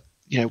idea that,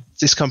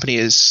 this company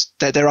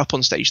they're up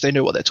on stage. They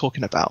know what they're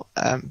talking about.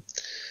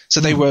 So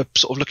they were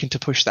sort of looking to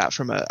push that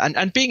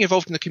and being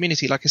involved in the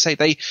community. Like I say,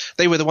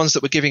 they were the ones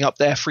that were giving up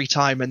their free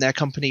time and their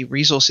company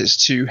resources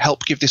to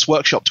help give this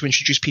workshop to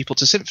introduce people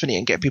to Symfony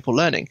and get people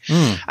learning.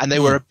 And they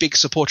were a big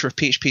supporter of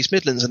PHP East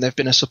Midlands, and they've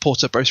been a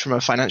supporter both from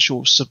a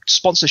financial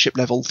sponsorship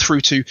level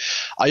through to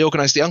I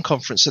organised the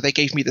unconference. So they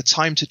gave me the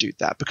time to do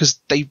that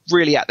because they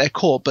really at their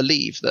core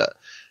believe that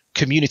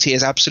community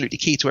is absolutely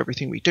key to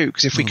everything we do,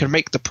 because if we can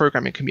make the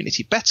programming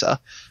community better,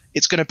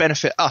 it's going to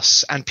benefit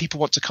us, and people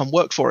want to come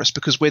work for us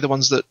because we're the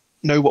ones that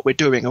know what we're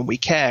doing and we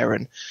care.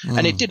 And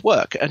it did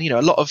work. And,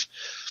 a lot of,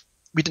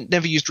 we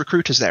never used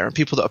recruiters there, and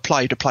people that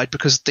applied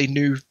because they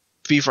knew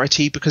Viva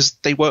IT, because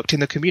they worked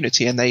in the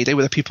community, and they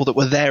were the people that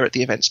were there at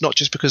the events, not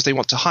just because they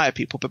want to hire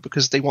people, but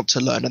because they want to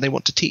learn and they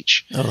want to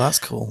teach. Oh, that's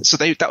cool. So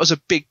that was a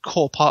big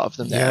core part of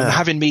them there. And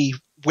having me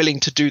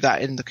willing to do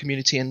that in the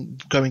community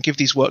and go and give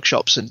these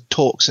workshops and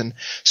talks and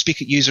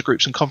speak at user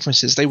groups and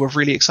conferences, they were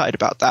really excited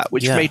about that,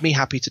 which made me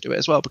happy to do it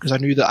as well, because I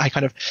knew that I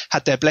kind of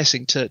had their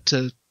blessing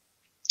to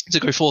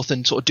go forth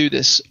and sort of do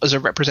this as a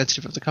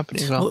representative of the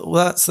company as well.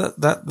 Well,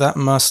 that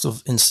must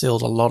have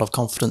instilled a lot of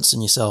confidence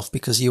in yourself,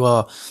 because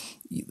you're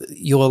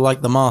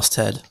like the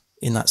masthead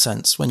in that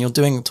sense. When you're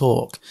doing the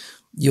talk,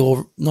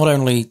 you're not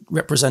only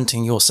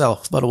representing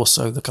yourself, but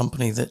also the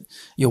company that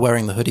you're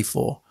wearing the hoodie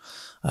for.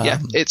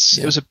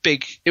 It was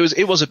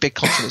a big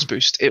confidence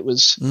boost. It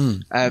was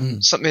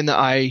something that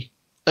I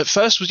at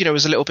first was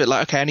a little bit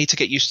like, okay, I need to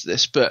get used to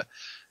this, but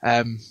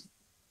I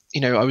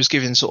was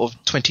given sort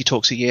of 20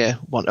 talks a year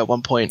at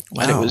one point.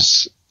 Wow. And it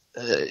was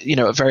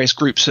at various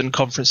groups and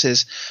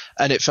conferences,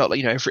 and it felt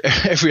like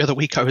every other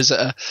week I was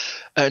at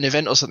an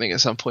event or something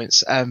at some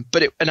points.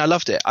 But I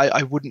loved it.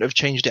 I wouldn't have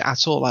changed it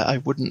at all. I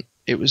wouldn't.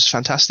 It was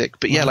fantastic.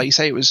 But like you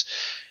say, it was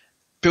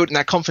building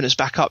that confidence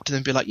back up to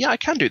then be like, I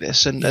can do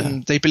this.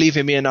 And they believe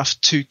in me enough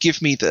to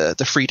give me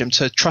the freedom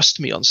to trust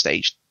me on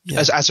stage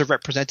as a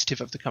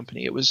representative of the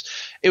company. It was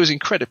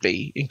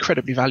incredibly,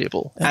 incredibly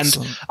valuable.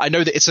 Excellent. And I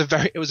know that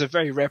it was a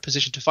very rare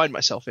position to find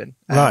myself in.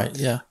 Right.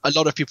 Yeah. A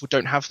lot of people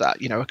don't have that.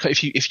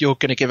 If you're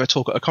going to give a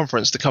talk at a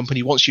conference, the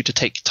company wants you to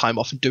take time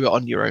off and do it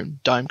on your own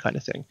dime kind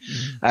of thing.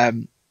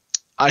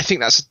 I think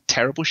that's a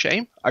terrible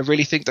shame. I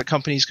really think that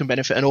companies can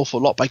benefit an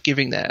awful lot by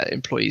giving their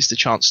employees the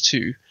chance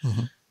to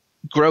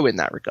grow in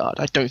that regard.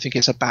 I don't think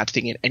it's a bad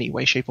thing in any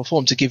way, shape or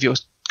form to give your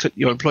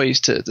employees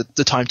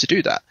the time to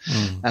do that.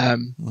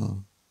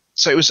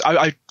 So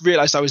I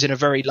realized I was in a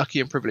very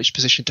lucky and privileged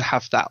position to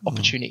have that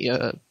opportunity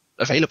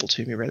available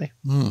to me, really.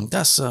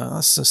 That's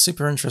a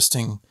super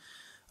interesting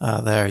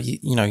there.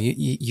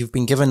 You've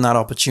been given that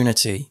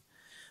opportunity,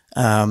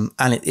 and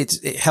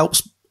it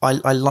helps. I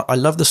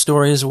love the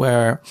stories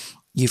where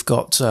you've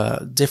got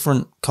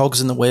different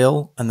cogs in the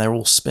wheel and they're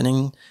all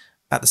spinning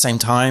at the same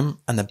time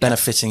and they're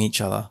benefiting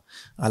each other.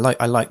 I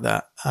like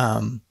that.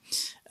 And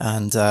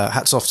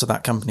hats off to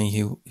that company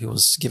who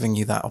was giving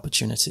you that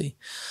opportunity.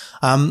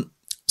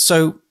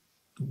 So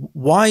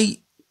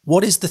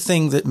what is the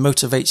thing that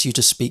motivates you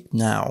to speak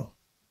now?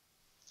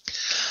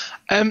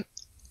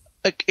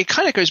 It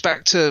kind of goes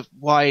back to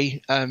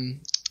why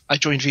I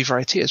joined Viva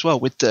IT as well,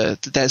 with their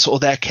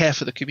care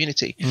for the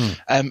community.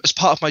 As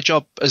part of my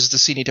job as the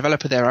senior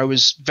developer there, I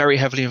was very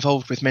heavily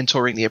involved with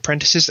mentoring the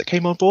apprentices that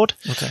came on board.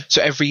 Okay.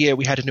 So every year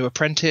we had a new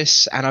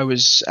apprentice, and I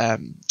was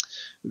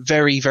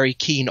very, very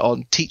keen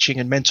on teaching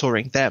and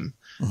mentoring them.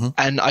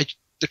 And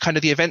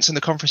the events and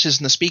the conferences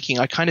and the speaking,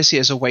 I kind of see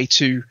as a way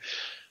to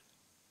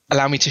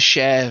allow me to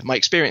share my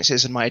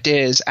experiences and my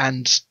ideas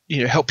and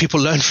help people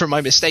learn from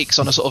my mistakes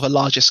on a sort of a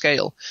larger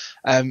scale.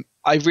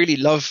 I really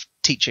love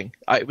teaching.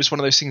 It was one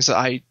of those things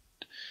that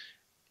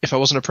if I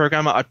wasn't a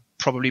programmer, I'd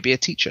probably be a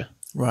teacher.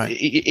 Right.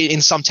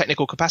 In some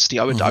technical capacity,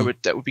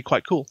 that would be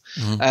quite cool.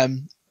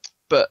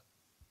 But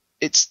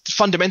it's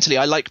fundamentally,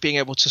 I like being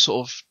able to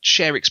sort of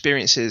share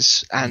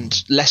experiences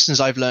and lessons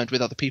I've learned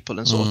with other people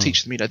and sort of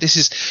teach them,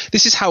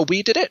 this is how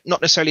we did it.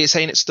 Not necessarily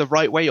saying it's the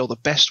right way or the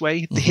best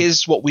way.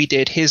 Here's what we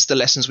did. Here's the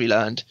lessons we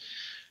learned,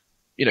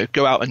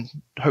 go out and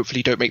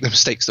hopefully don't make the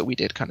mistakes that we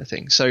did, kind of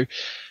thing. So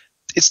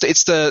it's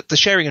the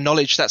sharing of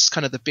knowledge. That's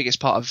kind of the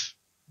biggest part of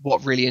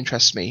what really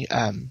interests me.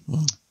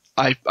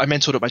 I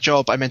mentored at my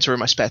job. I mentor in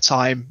my spare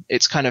time.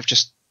 It's kind of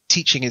just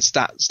teaching is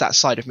that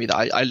side of me that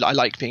I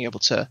like being able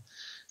to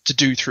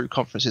do through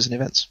conferences and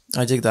events.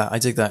 I dig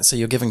that. So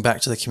you're giving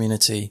back to the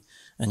community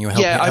and you're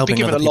helping. Yeah, I've been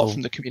given a people. lot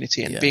from the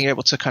community, and being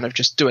able to kind of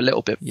just do a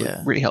little bit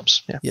really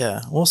helps.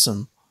 Yeah.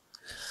 Awesome.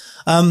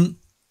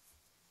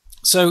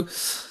 So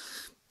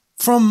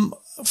from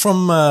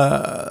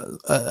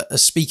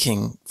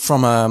speaking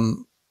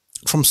from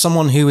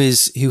someone who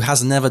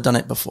has never done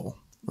it before,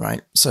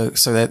 right? So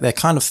they're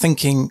kind of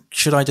thinking,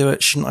 should I do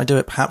it? Shouldn't I do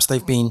it? Perhaps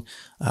they've been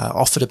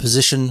offered a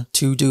position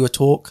to do a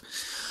talk.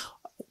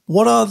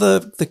 What are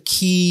the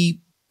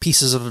key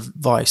pieces of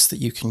advice that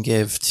you can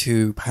give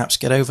to perhaps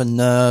get over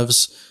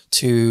nerves,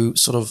 to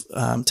sort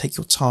of take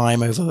your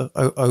time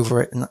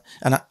over it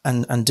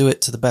and do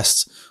it to the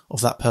best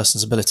of that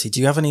person's ability?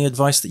 Do you have any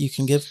advice that you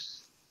can give?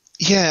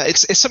 Yeah,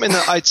 it's something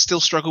that I'd still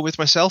struggle with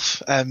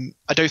myself. I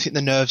don't think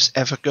the nerves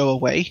ever go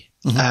away.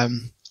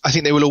 I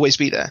think they will always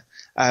be there.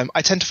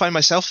 I tend to find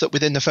myself that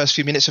within the first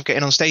few minutes of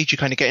getting on stage, you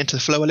kind of get into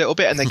the flow a little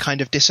bit and they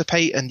kind of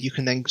dissipate, and you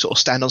can then sort of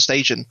stand on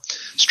stage and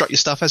strut your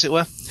stuff, as it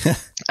were.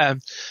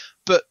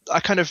 But I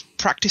kind of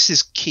practice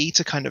is key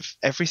to kind of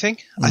everything.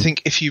 I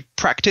think if you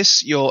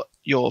practice your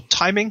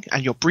timing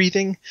and your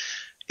breathing,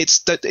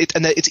 it's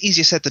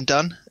easier said than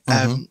done.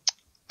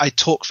 I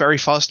talk very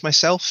fast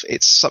myself.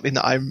 It's something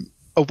that I'm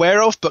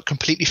aware of but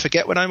completely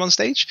forget when I'm on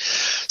stage.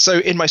 So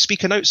in my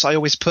speaker notes, I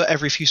always put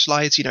every few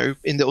slides, in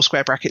little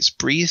square brackets,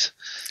 breathe.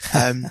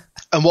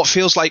 And what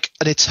feels like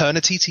an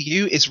eternity to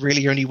you is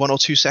really only 1 or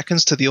 2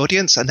 seconds to the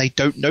audience, and they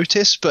don't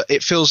notice, but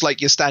it feels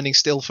like you're standing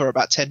still for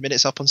about 10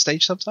 minutes up on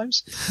stage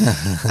sometimes.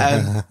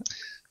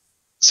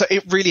 So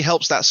it really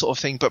helps, that sort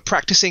of thing. But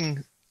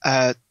practicing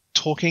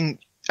talking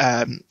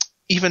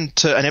even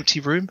to an empty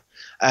room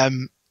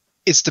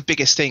it's the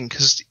biggest thing,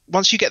 because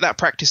once you get that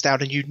practice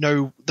down and you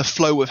know the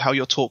flow of how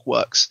your talk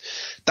works,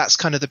 that's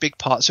kind of the big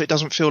part. So it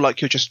doesn't feel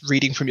like you're just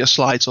reading from your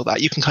slides or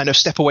that. You can kind of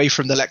step away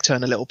from the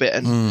lectern a little bit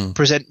and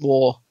present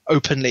more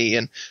openly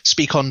and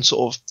speak on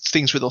sort of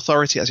things with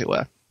authority, as it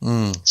were.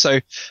 So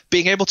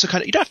being able to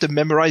you don't have to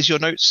memorize your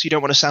notes. You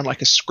don't want to sound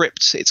like a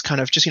script. It's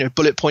kind of just,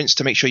 bullet points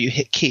to make sure you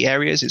hit key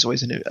areas is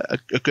always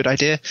a good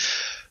idea.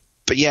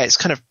 But yeah, it's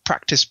kind of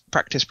practice.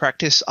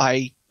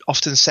 I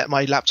often set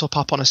my laptop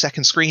up on a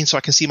second screen so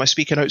I can see my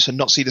speaker notes and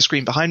not see the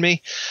screen behind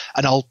me.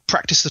 And I'll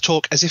practice the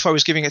talk as if I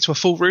was giving it to a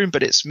full room,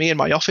 but it's me in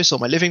my office or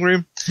my living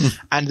room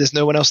and there's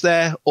no one else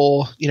there.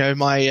 Or,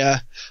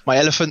 my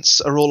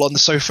elephants are all on the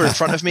sofa in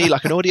front of me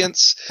like an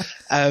audience.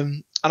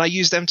 And I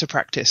use them to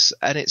practice.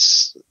 And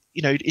it's,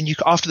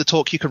 after the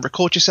talk, you can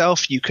record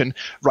yourself. You can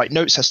write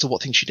notes as to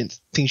what things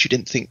you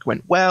didn't think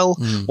went well,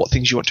 what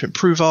things you want to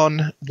improve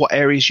on, what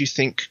areas you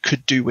think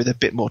could do with a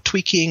bit more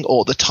tweaking,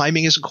 or the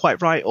timing isn't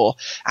quite right, or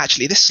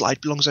actually this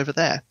slide belongs over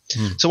there.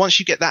 So once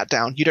you get that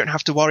down, you don't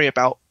have to worry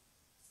about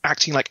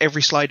acting like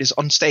every slide is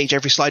on stage.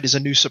 Every slide is a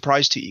new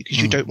surprise to you, because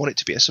you don't want it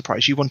to be a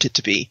surprise. You want it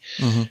to be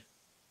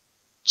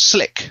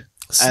slick.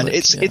 And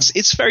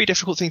it's a very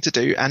difficult thing to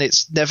do, and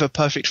it's never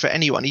perfect for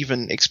anyone,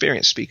 even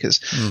experienced speakers.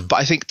 But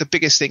I think the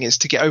biggest thing is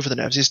to get over the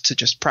nerves is to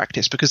just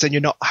practice, because then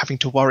you're not having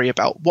to worry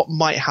about what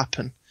might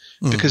happen,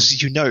 because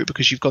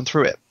because you've gone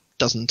through it a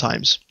dozen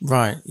times.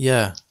 Right.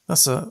 Yeah.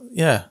 That's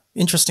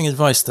interesting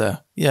advice there.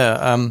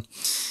 Yeah.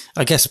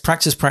 I guess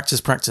practice.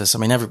 I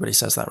mean, everybody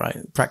says that,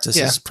 right? Practice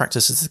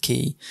is the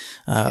key.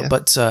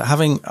 But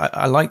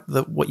I like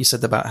what you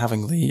said about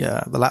having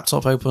the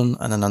laptop open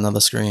and then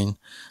another screen.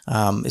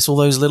 It's all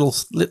those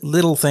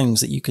little things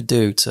that you could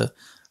do to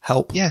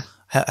help. Yeah.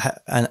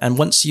 And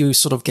once you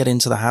sort of get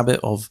into the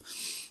habit of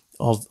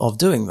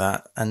doing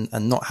that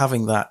and not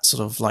having that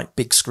sort of like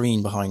big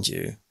screen behind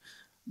you,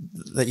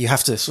 that you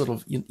have to sort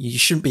of, you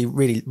shouldn't be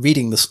really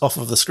reading this off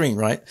of the screen,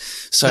 right?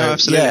 So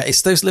no,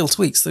 it's those little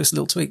tweaks.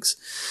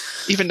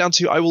 Even down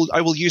to, I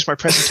will use my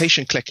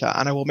presentation clicker,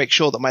 and I will make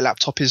sure that my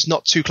laptop is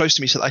not too close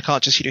to me so that I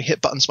can't just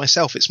hit buttons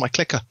myself. It's my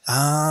clicker.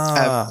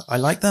 I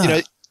like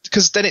that.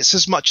 Because then it's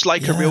as much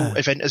like a real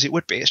event as it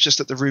would be. It's just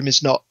that the room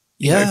is not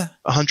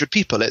 100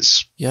 people.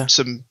 It's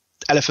some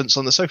elephants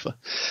on the sofa.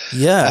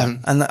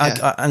 And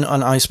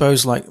I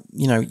suppose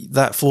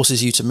that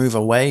forces you to move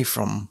away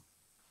from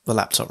the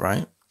laptop,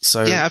 right?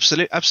 So yeah,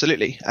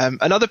 absolutely.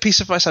 Another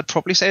piece of advice I'd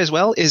probably say as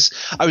well is,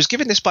 I was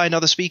given this by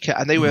another speaker,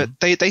 and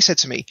they said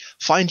to me,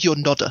 find your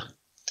nodder.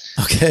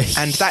 Okay.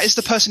 And that is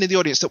the person in the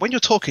audience that when you're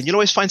talking, you'll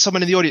always find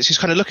someone in the audience who's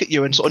kind of look at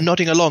you and sort of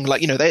nodding along,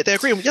 like, they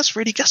agree with, that's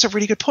a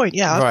really good point.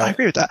 Yeah, right. I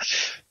agree with that.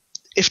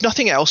 If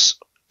nothing else,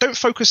 don't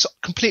focus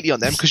completely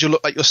on them because you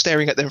look like you're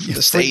staring at them from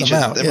the stage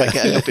and they might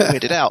get a little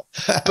bit weirded out.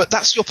 But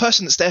that's your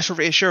person that's there for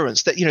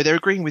reassurance that, they're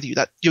agreeing with you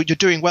that you're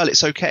doing well.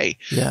 It's okay.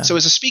 Yeah. So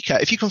as a speaker,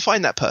 if you can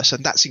find that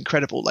person, that's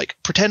incredible. Like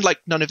pretend like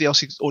none of the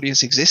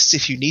audience exists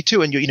if you need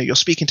to, and you're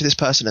speaking to this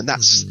person and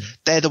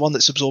they're the one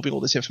that's absorbing all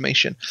this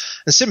information.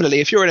 And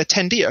similarly, if you're an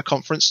attendee at a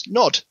conference,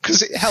 nod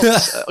because it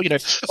helps,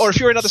 or if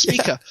you're another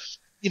speaker,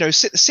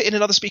 sit in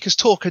another speaker's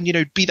talk and,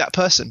 be that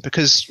person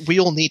because we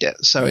all need it.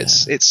 So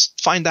it's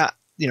find that,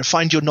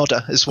 find your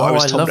nodder is what I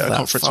was told at a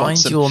conference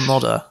once. Find your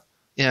nodder.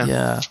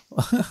 Yeah.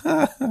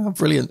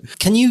 Brilliant.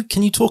 Can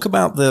you talk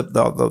about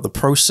the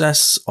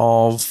process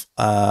of,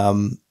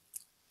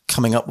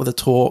 coming up with a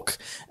talk,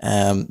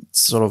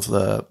 sort of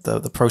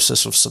the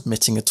process of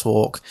submitting a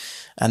talk,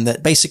 and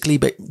that basically,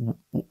 but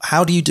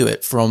how do you do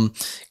it from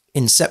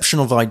inception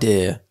of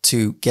idea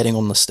to getting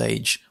on the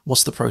stage?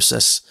 What's the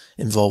process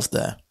involved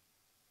there?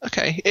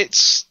 Okay,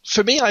 it's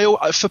for me.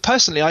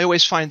 Personally, I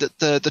always find that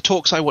the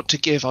talks I want to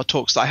give are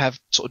talks that I have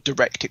sort of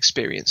direct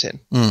experience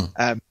in.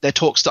 They're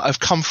talks that I've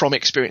come from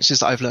experiences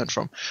that I've learned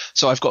from.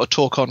 So I've got a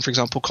talk on, for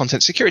example,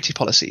 content security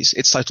policies.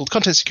 It's titled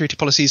 "Content Security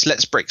Policies.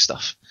 Let's Break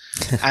Stuff,"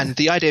 and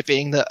the idea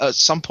being that at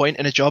some point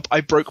in a job, I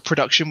broke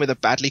production with a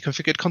badly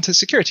configured content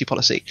security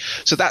policy.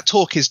 So that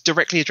talk is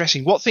directly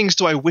addressing what things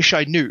do I wish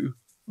I knew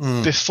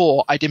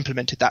before I'd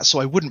implemented that, so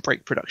I wouldn't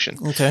break production.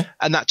 Okay,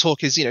 and that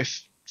talk is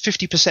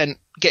 50%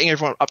 getting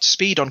everyone up to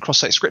speed on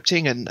cross-site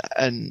scripting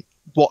and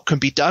what can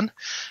be done.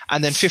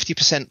 And then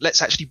 50%,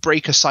 let's actually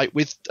break a site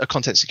with a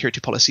content security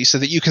policy so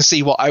that you can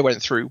see what I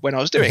went through when I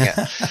was doing it.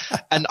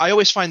 And I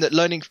always find that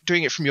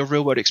doing it from your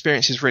real world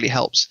experiences really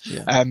helps.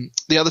 Yeah.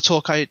 The other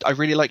talk I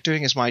really like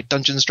doing is my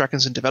Dungeons,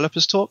 Dragons and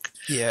Developers talk.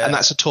 Yeah. And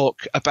that's a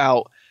talk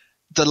about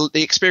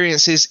the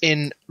experiences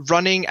in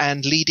running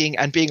and leading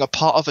and being a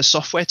part of a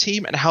software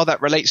team and how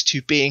that relates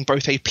to being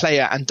both a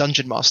player and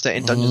dungeon master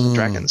in Dungeons and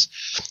Dragons.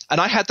 And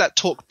I had that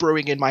talk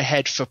brewing in my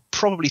head for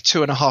probably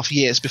 2.5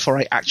 years before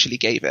I actually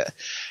gave it.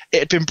 It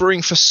had been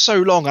brewing for so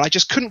long and I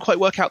just couldn't quite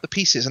work out the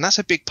pieces. And that's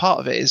a big part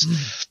of it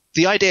is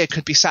the idea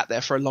could be sat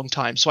there for a long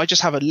time. So I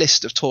just have a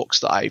list of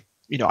talks that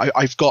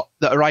I've got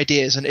that are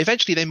ideas and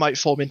eventually they might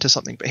form into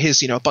something. But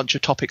here's, a bunch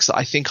of topics that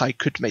I think I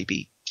could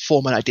maybe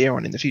form an idea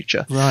on in the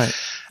future. Right.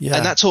 Yeah.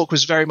 And that talk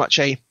was very much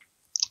I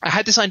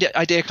had this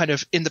idea kind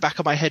of in the back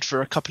of my head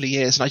for a couple of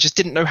years and I just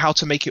didn't know how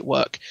to make it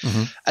work.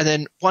 And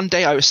then one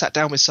day I was sat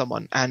down with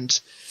someone and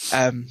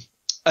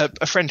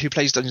a friend who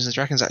plays Dungeons and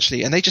Dragons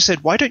actually, and they just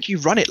said, why don't you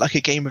run it like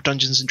a game of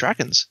Dungeons and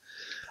Dragons?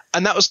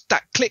 And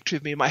that clicked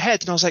with me in my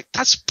head and I was like,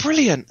 that's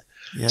brilliant.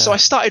 Yeah. So I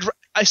started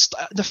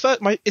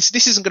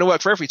this isn't going to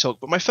work for every talk,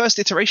 but my first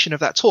iteration of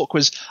that talk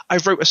was I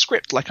wrote a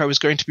script like I was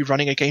going to be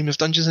running a game of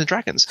Dungeons and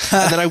Dragons.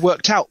 And then I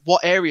worked out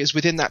what areas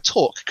within that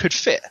talk could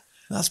fit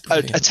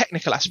a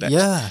technical aspect.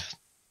 Yeah.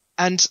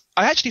 And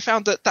I actually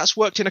found that that's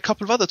worked in a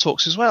couple of other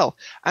talks as well.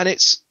 And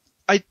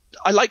I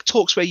like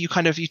talks where you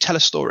tell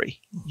a story.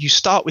 You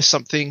start with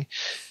something,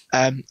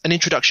 an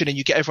introduction, and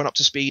you get everyone up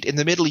to speed. In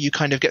the middle, you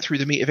kind of get through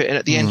the meat of it, and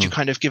at the end, you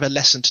kind of give a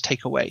lesson to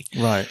take away.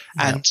 Right.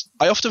 And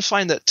I often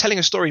find that telling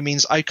a story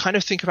means I kind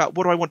of think about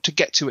what do I want to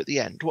get to at the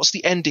end? What's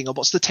the ending, or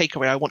what's the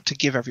takeaway I want to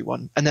give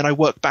everyone? And then I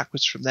work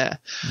backwards from there.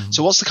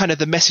 So what's the kind of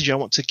the message I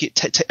want to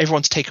get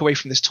everyone to take away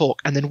from this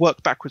talk, and then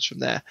work backwards from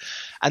there.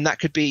 And that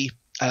could be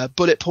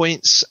bullet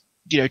points,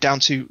 down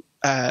to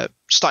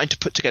starting to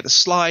put together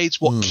slides.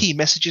 What key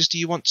messages do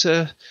you want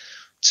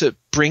to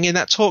bring in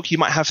that talk? You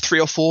might have 3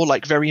 or 4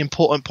 like very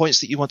important points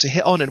that you want to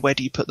hit on, and where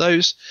do you put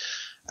those?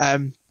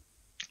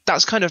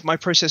 That's kind of my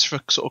process for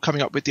sort of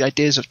coming up with the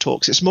ideas of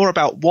talks. It's more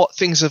about what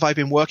things have I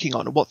been working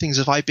on and what things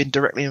have I been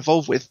directly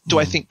involved with do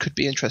I think could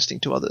be interesting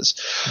to others.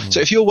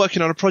 So if you're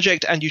working on a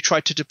project and you try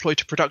to deploy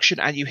to production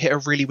and you hit a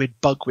really weird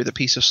bug with a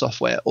piece of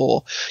software,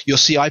 or your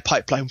CI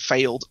pipeline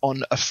failed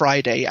on a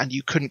Friday and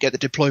you couldn't get the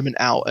deployment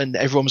out and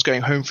everyone was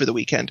going home for the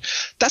weekend,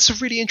 that's a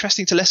really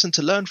interesting lesson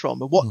to learn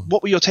from. And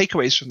what were your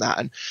takeaways from that?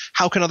 And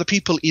how can other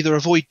people either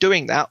avoid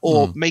doing that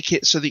or make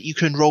it so that you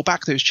can roll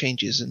back those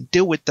changes and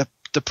deal with the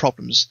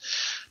problems?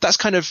 That's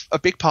kind of a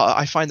big part.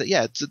 I find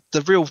that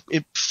the real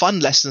fun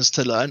lessons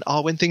to learn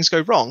are when things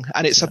go wrong,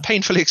 and it's a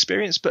painful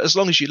experience, but as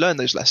long as you learn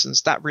those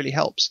lessons, that really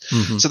helps.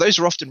 So those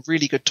are often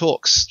really good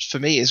talks for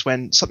me, is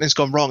when something's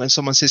gone wrong and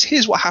someone says,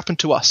 here's what happened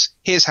to us,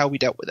 here's how we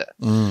dealt with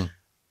it.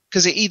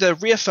 Because it either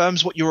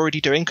reaffirms what you're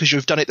already doing because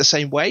you've done it the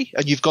same way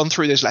and you've gone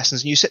through those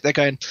lessons and you sit there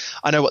going,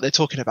 I know what they're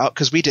talking about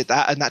because we did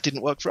that and that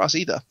didn't work for us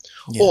either.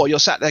 Or you're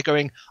sat there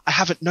going, I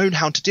haven't known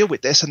how to deal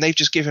with this and they've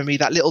just given me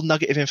that little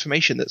nugget of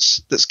information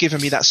that's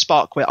given me that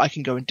spark where I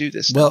can go and do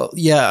this. Well,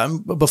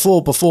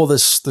 before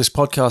this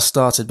podcast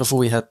started, before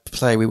we had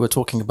play, we were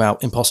talking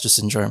about imposter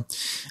syndrome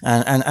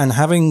and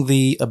having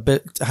the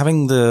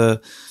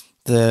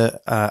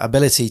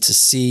ability to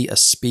see a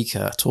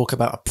speaker talk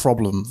about a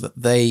problem that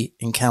they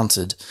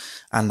encountered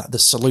and the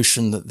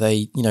solution that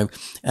they,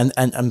 and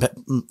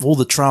all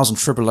the trials and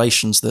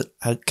tribulations that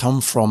had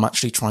come from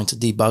actually trying to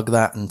debug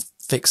that and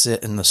fix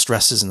it, and the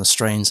stresses and the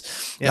strains.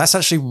 That's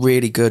actually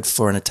really good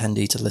for an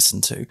attendee to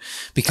listen to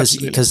because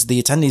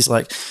the attendee's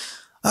like,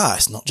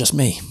 it's not just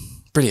me.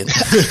 Brilliant.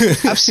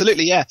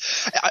 Absolutely, yeah.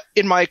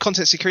 In my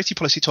content security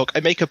policy talk,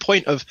 I make a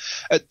point of,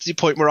 at the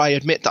point where I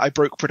admit that I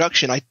broke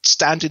production, I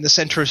stand in the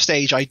center of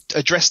stage, I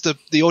address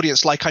the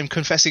audience like I'm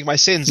confessing my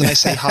sins, and I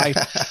say, hi,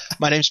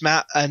 my name's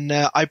Matt, and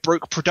I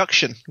broke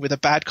production with a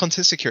bad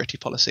content security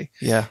policy.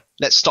 Yeah.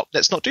 Let's not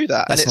do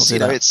that.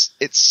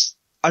 It's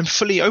I'm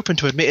fully open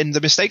to admitting the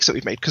mistakes that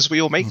we've made, because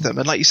we all make them.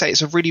 And like you say,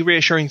 it's a really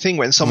reassuring thing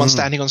when someone's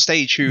standing on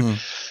stage who,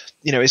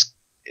 is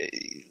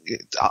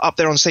up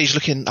there on stage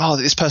looking,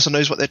 this person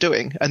knows what they're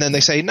doing, and then they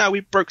say, no, we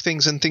broke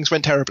things and things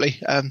went terribly,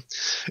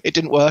 it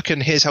didn't work,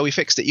 and here's how we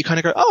fixed it. You kind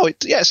of go,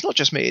 it's not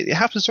just me, it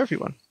happens to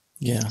everyone.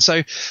 Yeah.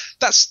 So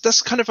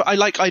that's kind of, I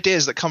like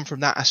ideas that come from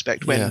that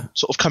aspect when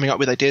sort of coming up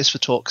with ideas for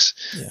talks.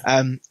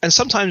 And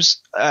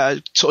sometimes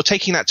sort of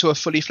taking that to a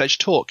fully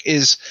fledged talk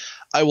is,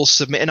 I will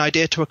submit an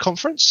idea to a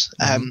conference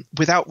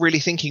without really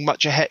thinking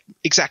much ahead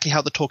exactly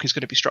how the talk is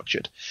going to be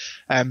structured.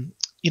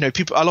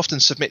 I'll often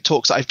submit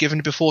talks that I've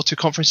given before to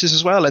conferences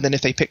as well, and then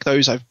if they pick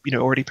those, I've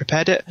already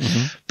prepared it.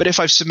 But if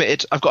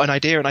I've got an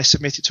idea and I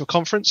submit it to a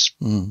conference,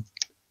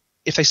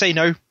 if they say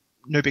no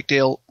big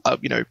deal.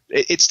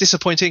 It's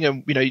disappointing,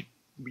 and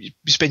you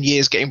spend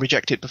years getting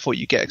rejected before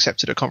you get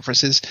accepted at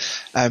conferences.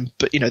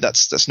 But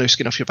that's no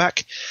skin off your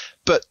back.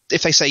 But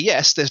if they say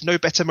yes, there's no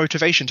better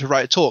motivation to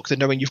write a talk than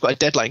knowing you've got a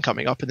deadline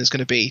coming up and there's going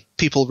to be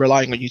people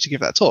relying on you to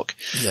give that talk.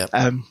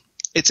 Yeah.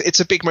 It's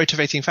a big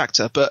motivating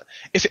factor. But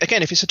if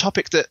it's a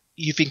topic that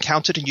you've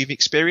encountered and you've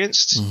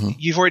experienced,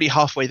 you've already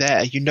halfway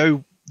there.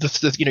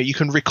 You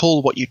can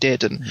recall what you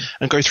did and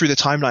go through the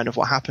timeline of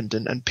what happened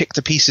and pick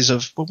the pieces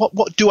of, well,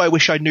 what do I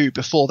wish I knew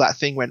before that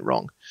thing went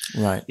wrong?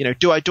 Right.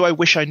 Do I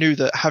wish I knew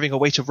that having a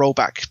way to roll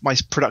back my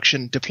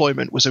production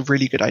deployment was a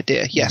really good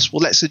idea? Yes.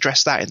 Well, let's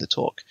address that in the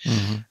talk.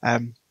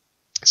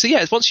 So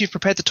yeah, once you've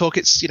prepared the talk,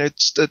 it's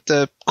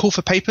the call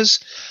for papers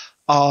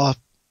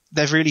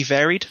they're really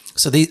varied.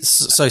 So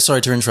sorry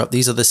to interrupt.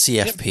 These are the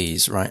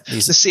CFPs, right? The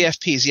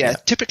CFPs, yeah.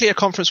 Typically a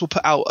conference will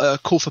put out a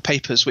call for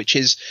papers, which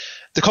is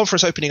the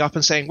conference opening up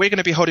and saying, we're going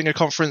to be holding a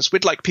conference.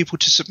 We'd like people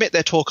to submit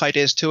their talk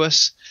ideas to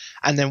us.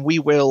 And then we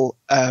will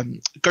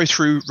go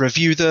through,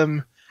 review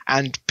them,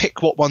 and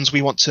pick what ones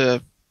we want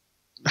to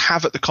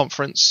have at the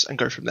conference and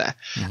go from there.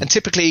 And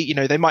typically,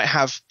 they might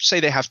have, say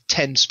they have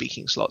 10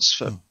 speaking slots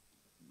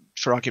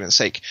for argument's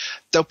sake.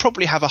 They'll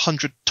probably have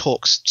 100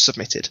 talks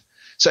submitted.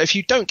 So if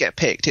you don't get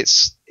picked,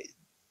 it's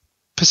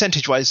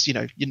percentage-wise,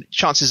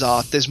 chances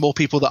are there's more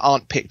people that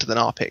aren't picked than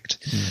are picked.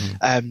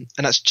 And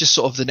that's just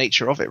sort of the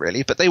nature of it,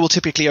 really. But they will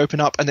typically open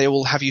up and they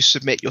will have you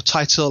submit your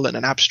title and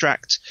an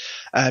abstract,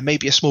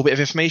 maybe a small bit of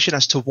information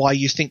as to why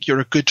you think you're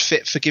a good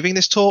fit for giving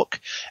this talk,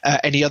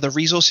 any other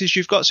resources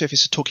you've got. So if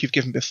it's a talk you've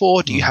given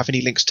before, do you have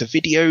any links to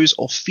videos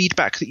or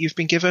feedback that you've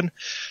been given?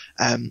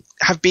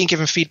 Being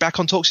given feedback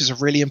on talks is a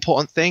really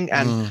important thing,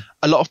 and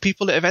a lot of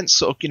people at events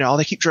sort of,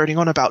 they keep droning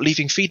on about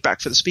leaving feedback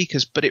for the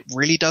speakers, but it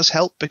really does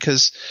help,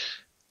 because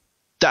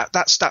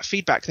that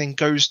feedback then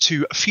goes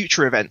to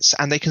future events,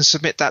 and they can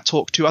submit that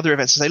talk to other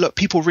events and say, look,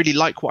 people really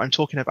like what I'm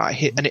talking about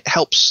here, and it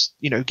helps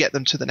get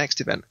them to the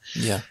next event.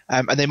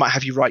 And they might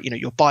have you write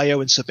your bio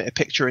and submit a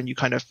picture, and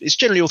it's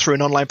generally all through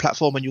an online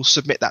platform, and you'll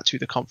submit that to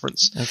the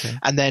conference.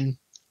 And then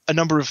a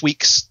number of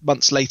weeks,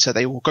 months later,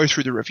 they will go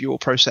through the review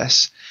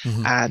process,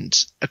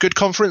 and a good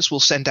conference will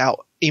send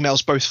out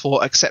emails both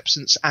for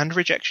acceptance and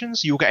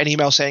rejections. You'll get an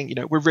email saying,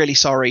 we're really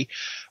sorry.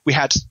 We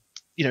had,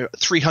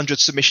 300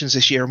 submissions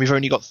this year and we've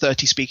only got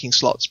 30 speaking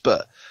slots,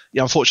 but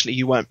unfortunately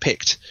you weren't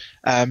picked.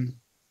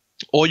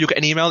 Or you'll get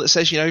an email that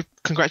says,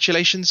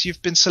 congratulations,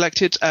 you've been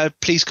selected.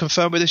 Please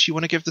confirm with us you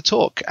want to give the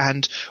talk,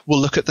 and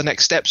we'll look at the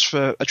next steps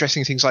for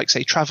addressing things like,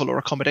 say, travel or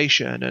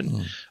accommodation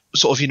and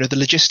sort of, the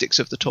logistics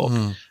of the talk.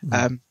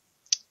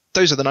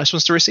 Those are the nice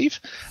ones to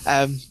receive.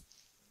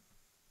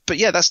 But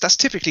yeah, that's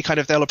typically kind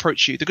of, they'll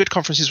approach you. The good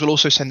conferences will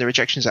also send the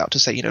rejections out to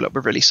say, look,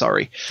 we're really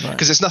sorry.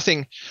 Because there's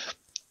nothing,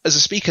 as a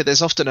speaker,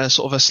 there's often a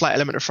sort of a slight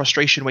element of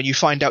frustration when you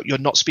find out you're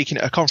not speaking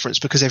at a conference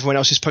because everyone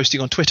else is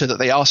posting on Twitter that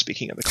they are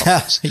speaking at the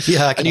conference.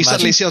 I can imagine.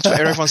 Suddenly see on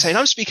Twitter everyone saying,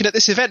 I'm speaking at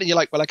this event, and you're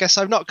like, well, I guess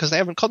I'm not, because they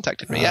haven't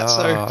contacted me yet.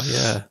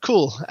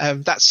 Cool.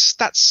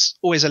 That's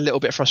always a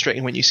little bit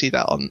frustrating when you see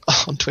that on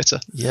Twitter.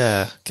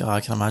 Yeah, God, I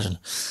can imagine.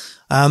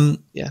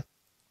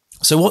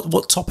 So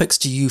what topics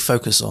do you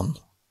focus on?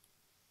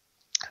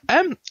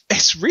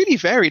 It's really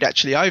varied,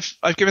 actually.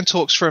 I've given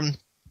talks from.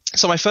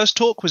 So my first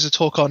talk was a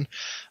talk on,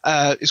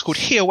 it's called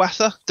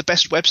Hiawatha, the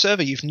best web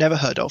server you've never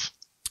heard of.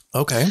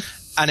 Okay.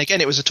 And again,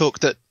 it was a talk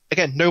that,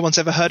 no one's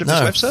ever heard of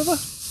this web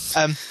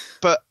server.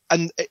 But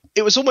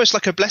it was almost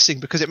like a blessing,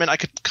 because it meant I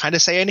could kind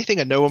of say anything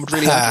and no one would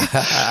really like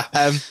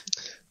it.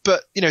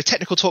 But,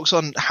 technical talks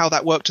on how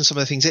that worked and some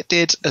of the things it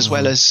did, as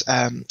well as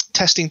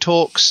testing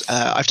talks.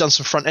 I've done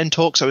some front-end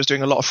talks. I was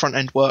doing a lot of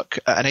front-end work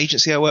at an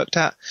agency I worked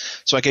at.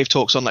 So I gave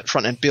talks on like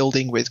front-end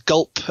building with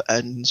Gulp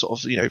and sort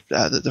of,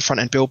 the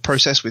front-end build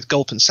process with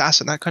Gulp and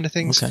SAS and that kind of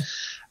things. Okay.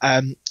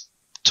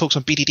 Talks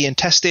on BDD and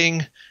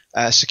testing,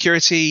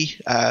 security,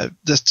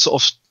 the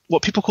sort of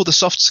what people call the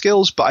soft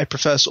skills, but I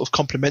prefer sort of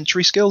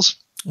complementary skills.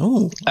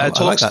 Oh, I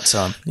like that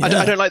term. Yeah.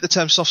 I don't like the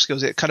term soft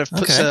skills. It kind of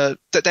puts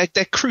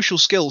they're crucial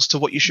skills to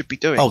what you should be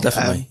doing. Oh,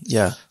 definitely.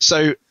 Yeah.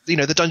 So,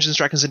 the Dungeons &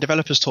 Dragons and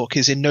Developers talk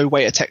is in no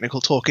way a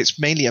technical talk. It's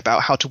mainly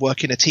about how to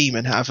work in a team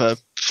and have a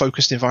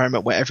focused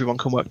environment where everyone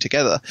can work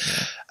together.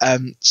 Yeah.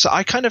 So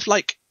I kind of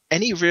like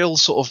any real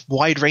sort of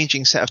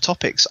wide-ranging set of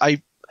topics.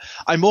 I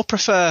more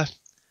prefer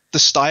the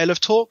style of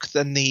talk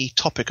than the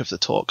topic of the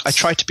talk. I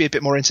try to be a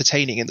bit more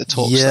entertaining in the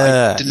talks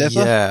that I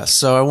deliver. Yeah.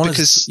 So I wanted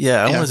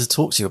to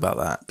talk to you about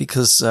that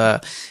because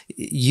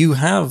you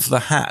have the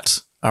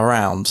hat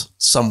around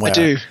somewhere. I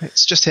do.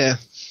 It's just here.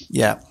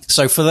 Yeah.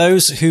 So for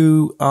those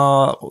who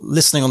are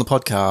listening on the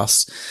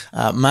podcast,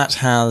 Matt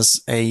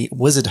has a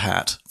wizard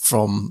hat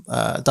from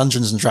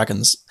Dungeons and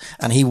Dragons,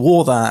 and he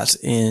wore that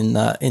in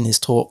his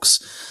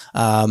talks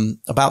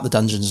about the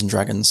Dungeons and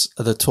Dragons,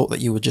 the talk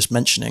that you were just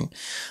mentioning.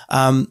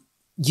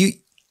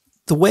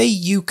 The way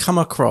you come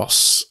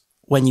across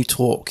when you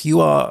talk,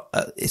 you are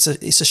it's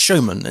a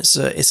showman. It's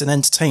an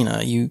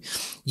entertainer.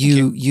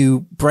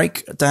 You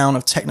break down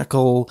a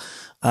technical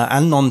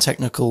and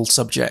non-technical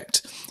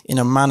subject in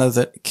a manner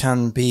that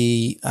can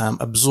be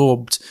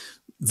absorbed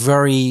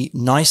very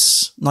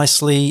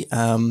nicely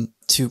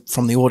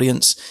from the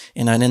audience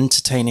in an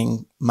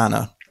entertaining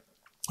manner.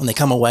 And they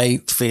come away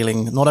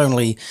feeling not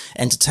only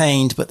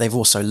entertained, but they've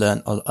also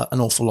learned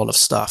an awful lot of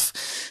stuff.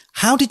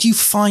 How did you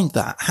find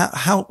that?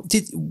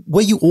 Did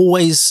you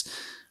always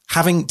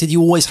have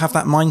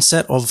that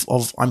mindset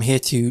of I'm here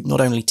to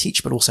not only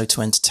teach, but also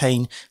to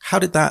entertain? How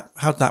did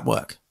that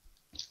work?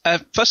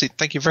 Firstly,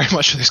 thank you very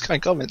much for those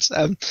kind comments.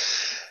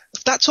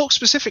 That talk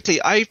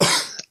specifically, I'm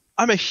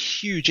a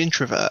huge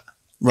introvert.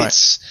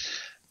 Right.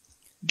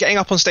 Getting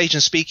up on stage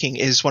and speaking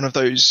is one of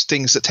those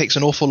things that takes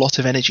an awful lot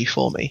of energy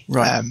for me.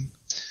 Right.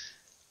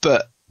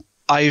 But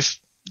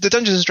the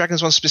Dungeons and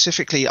Dragons one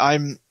specifically,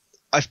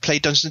 I've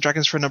played Dungeons and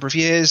Dragons for a number of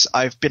years.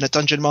 I've been a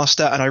dungeon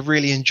master and I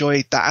really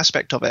enjoyed that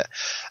aspect of it.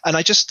 And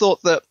I just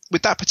thought that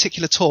with that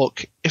particular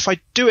talk, if I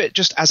do it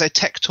just as a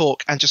tech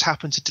talk and just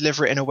happen to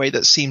deliver it in a way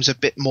that seems a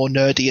bit more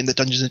nerdy in the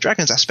Dungeons and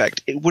Dragons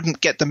aspect, it wouldn't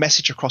get the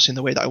message across in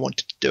the way that I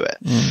wanted to do it.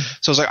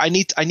 So I was like, I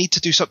need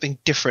to do something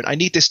different. I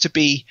need this to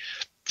be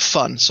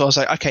fun. So I was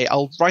like, okay,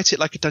 I'll write it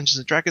like a Dungeons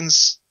and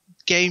Dragons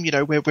game.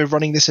 We're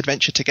running this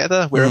adventure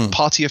together. We're a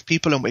party of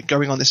people and we're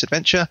going on this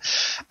adventure,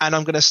 and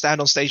I'm going to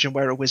stand on stage and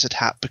wear a wizard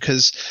hat,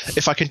 because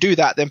if I can do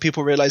that, then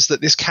people realize that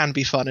this can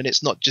be fun and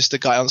it's not just a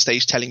guy on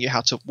stage telling you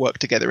how to work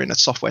together in a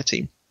software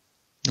team.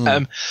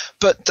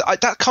 But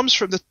that comes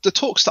from the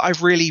talks that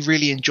I've really,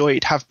 really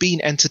enjoyed have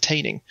been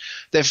entertaining.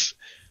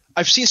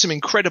 I've seen some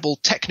incredible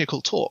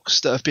technical talks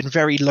that have been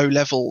very low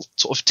level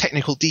sort of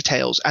technical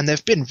details, and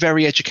they've been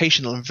very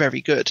educational and very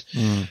good.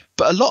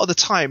 But a lot of the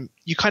time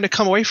you kind of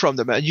come away from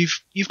them and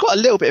you've got a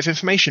little bit of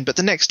information, but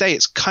the next day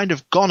it's kind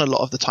of gone a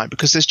lot of the time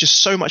because there's just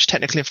so much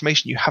technical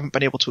information you haven't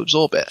been able to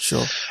absorb it.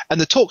 Sure.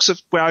 And the talks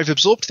of where I've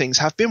absorbed things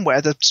have been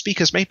where the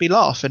speakers made me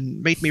laugh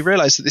and made me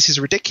realize that this is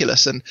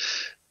ridiculous, and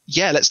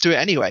let's do it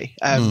anyway.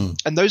 And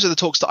those are the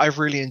talks that I've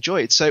really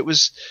enjoyed. So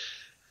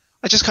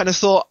I just kind of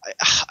thought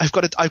I've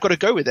got to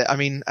go with it. I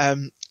mean,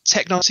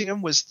 Tech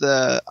Nottingham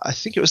I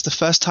think it was the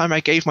first time I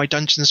gave my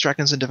Dungeons,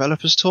 Dragons and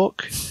Developers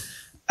talk.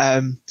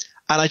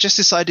 And I just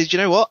decided, you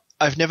know what?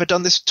 I've never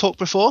done this talk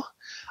before.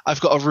 I've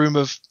got a room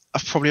of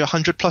probably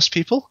 100 plus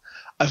people.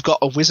 I've got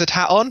a wizard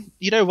hat on.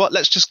 You know what?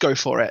 Let's just go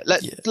for it.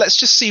 Let's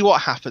just see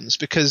what happens,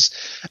 because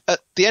at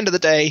the end of the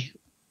day,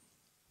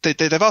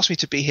 they've asked me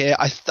to be here.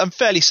 I'm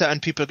fairly certain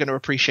people are going to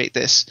appreciate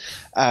this.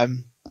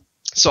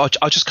 So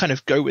I'll just kind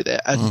of go with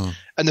it. And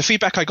the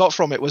feedback I got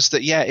from it was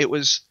that, it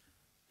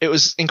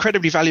was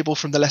incredibly valuable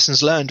from the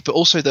lessons learned, but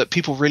also that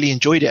people really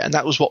enjoyed it. And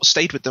that was what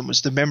stayed with them,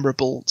 was the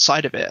memorable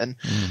side of it. And,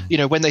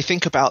 when they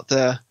think about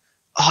that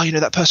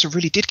person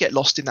really did get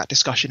lost in that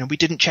discussion and we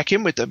didn't check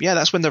in with them. Yeah,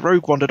 that's when the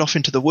rogue wandered off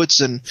into the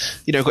woods and,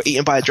 got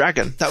eaten by a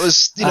dragon. That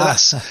was,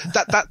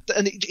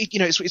 and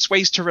it's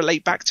ways to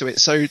relate back to it.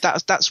 So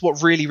that's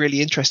what really,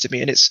 really interested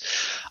me. And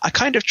I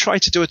kind of try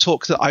to do a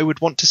talk that I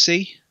would want to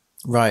see.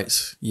 Right.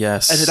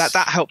 Yes. And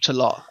that helped a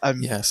lot.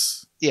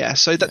 Yes. Yeah.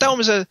 So that one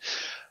was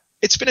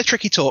it's been a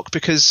tricky talk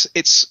because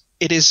it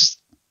is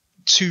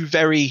two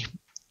very,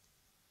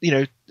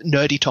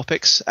 nerdy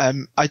topics.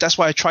 That's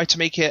why I try to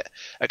make it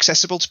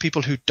accessible to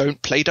people who don't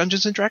play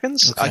Dungeons and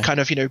Dragons. Okay. I kind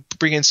of,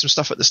 bring in some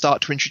stuff at the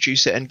start to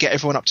introduce it and get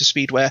everyone up to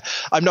speed, where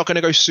I'm not going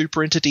to go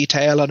super into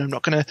detail and I'm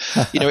not going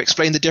to,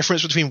 explain the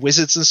difference between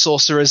wizards and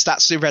sorcerers.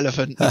 That's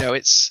irrelevant.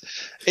 It's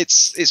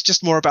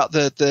just more about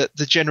the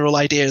general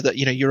idea that,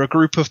 you're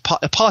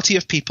a party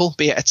of people,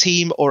 be it a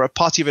team or a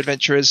party of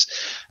adventurers.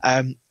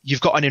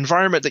 You've got an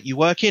environment that you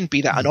work in,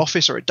 be that an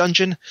office or a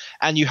dungeon,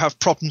 and you have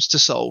problems to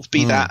solve,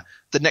 be that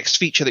the next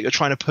feature that you're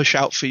trying to push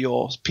out for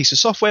your piece of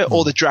software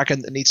or the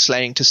dragon that needs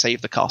slaying to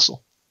save the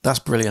castle. That's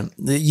brilliant.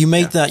 You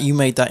made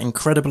that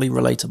incredibly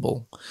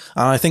relatable.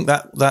 And I think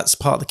that's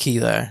part of the key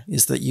there,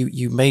 is that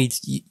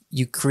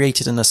you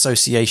created an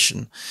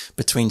association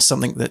between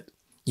something that,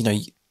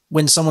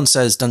 when someone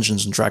says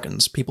Dungeons and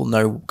Dragons, people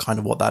know kind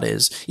of what that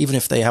is. Even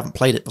if they haven't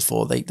played it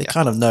before, they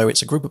kind of know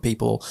it's a group of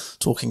people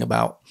talking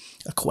about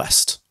a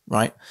quest,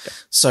 right?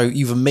 So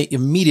you've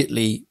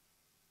immediately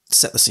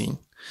set the scene.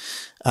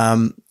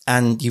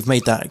 And you've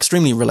made that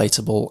extremely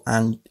relatable,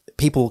 and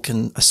people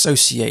can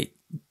associate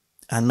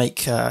and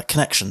make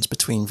connections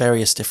between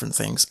various different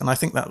things. And I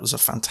think that was a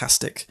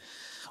fantastic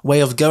way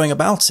of going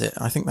about it.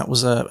 I think that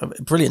was a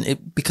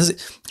brilliant, because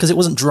it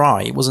wasn't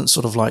dry. It wasn't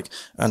sort of like,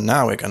 and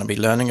now we're going to be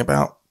learning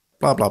about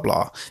blah, blah,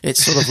 blah.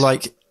 It's sort of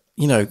like,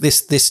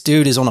 this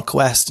dude is on a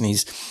quest, and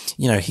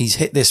he's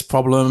hit this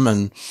problem,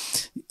 and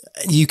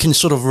you can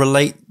sort of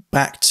relate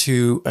back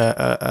to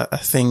a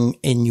thing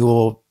in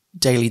your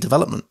daily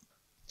development.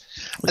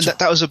 And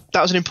that was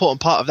an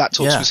important part of that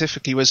talk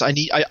specifically, was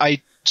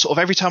I sort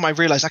of, every time I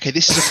realized, okay,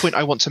 this is a point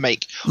I want to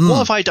make. What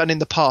have I done in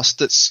the past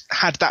that's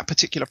had that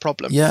particular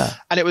problem? Yeah.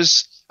 And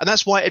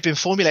that's why it had been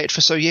formulated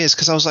for so years,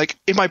 because I was like,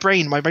 in my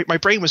brain, my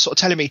brain was sort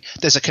of telling me,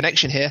 there's a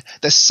connection here.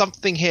 There's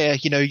something here.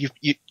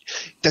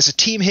 There's a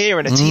team here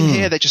and a team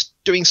here. They're just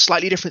doing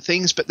slightly different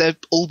things, but they're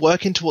all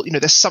working toward,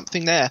 there's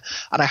something there.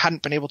 And I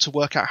hadn't been able to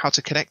work out how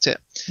to connect it.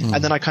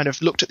 And then I kind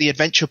of looked at the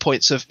adventure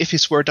points of, if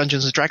this were a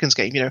Dungeons and Dragons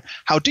game,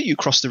 how do you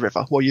cross the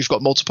river? Well, you've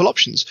got multiple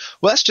options.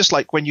 Well, that's just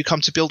like when you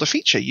come to build a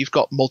feature, you've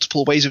got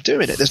multiple ways of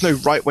doing it. There's no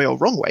right way or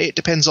wrong way. It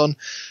depends on,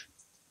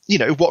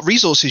 what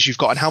resources you've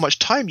got and how much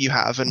time you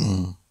have,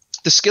 and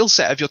the skill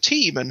set of your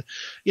team. And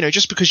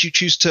just because you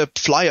choose to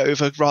fly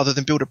over rather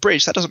than build a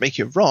bridge, that doesn't make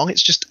you wrong.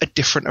 It's just a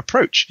different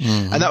approach.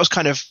 And that was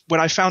kind of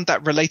when I found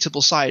that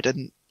relatable side,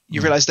 and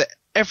you realize that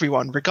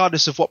everyone,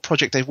 regardless of what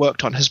project they've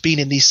worked on, has been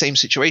in these same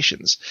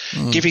situations,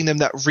 giving them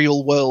that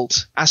real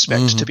world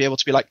aspect to be able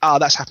to be like,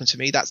 that's happened to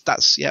me. That's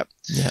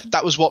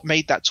that was what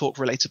made that talk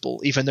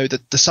relatable, even though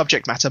the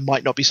subject matter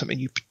might not be something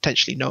you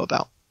potentially know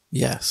about.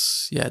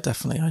 Yes. Yeah,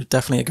 definitely. I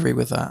definitely agree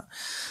with that.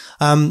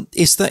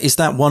 Is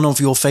that one of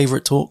your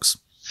favorite talks?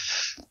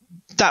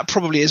 That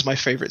probably is my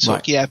favorite talk.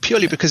 Right. Yeah,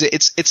 purely because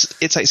it's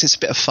a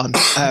bit of fun.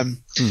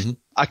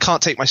 I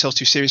can't take myself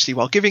too seriously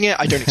while giving it.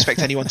 I don't expect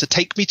anyone to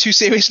take me too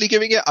seriously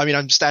giving it. I mean,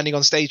 I'm standing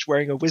on stage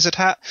wearing a wizard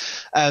hat.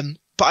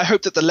 But I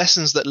hope that the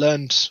lessons that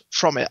learned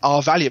from it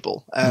are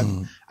valuable.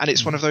 And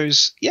it's one of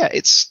those,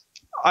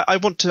 I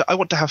want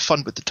to have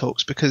fun with the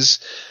talks, because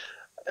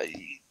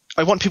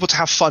I want people to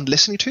have fun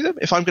listening to them.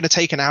 If I'm going to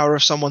take an hour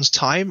of someone's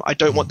time, I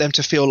don't want them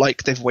to feel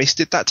like they've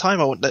wasted that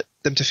time. I want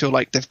them to feel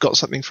like they've got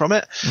something from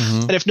it.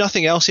 And if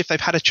nothing else, if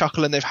they've had a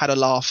chuckle and they've had a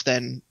laugh,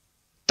 then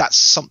that's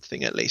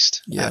something at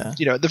least. Yeah.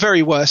 At the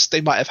very worst, they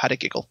might have had a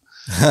giggle.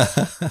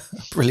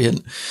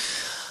 Brilliant.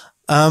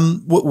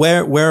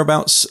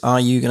 Whereabouts are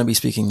you going to be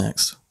speaking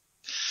next?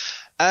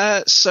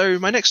 So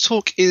my next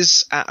talk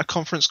is at a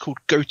conference called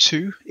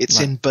Go2.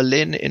 It's in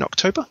Berlin in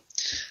October.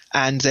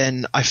 And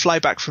then I fly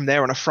back from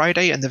there on a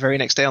Friday, and the very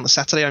next day on the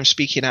Saturday, I'm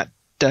speaking at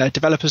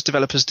Developers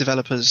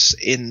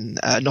in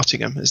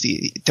Nottingham as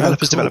the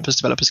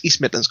Developers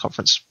East Midlands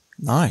Conference.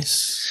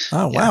 Nice.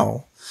 Oh,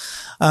 wow.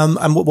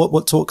 And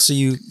what talks are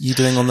you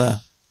doing on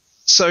there?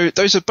 So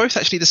those are both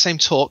actually the same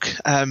talk,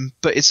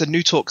 but it's a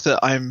new talk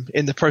that I'm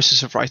in the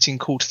process of writing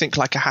called Think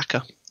Like a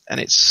Hacker. And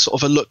it's sort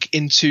of a look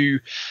into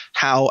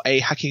how a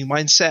hacking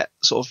mindset,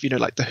 sort of,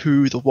 like the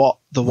who, the what,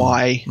 the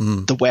why,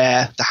 the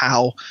where, the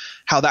how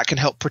that can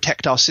help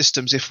protect our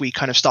systems if we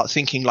kind of start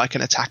thinking like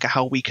an attacker,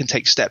 how we can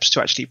take steps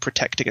to actually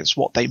protect against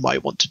what they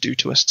might want to do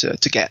to us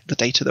to get the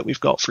data that we've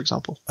got, for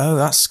example. Oh,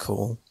 that's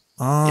cool.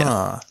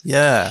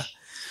 Yeah.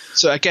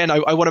 So again,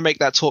 I want to make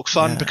that talk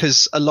fun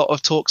because a lot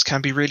of talks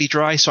can be really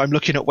dry. So I'm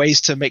looking at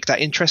ways to make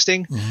that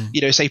interesting,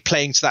 say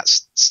playing to that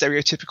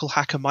stereotypical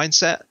hacker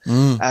mindset.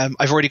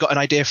 I've already got an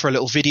idea for a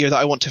little video that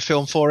I want to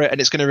film for it. And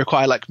it's going to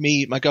require like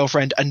me, my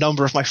girlfriend, a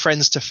number of my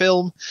friends to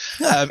film.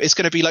 It's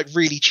going to be like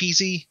really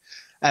cheesy.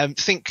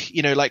 Think,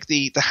 like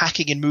the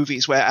hacking in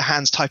movies where a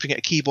hand's typing at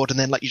a keyboard and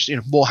then like,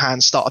 more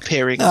hands start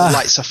appearing and the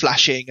lights are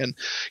flashing and,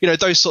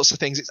 those sorts of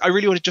things. I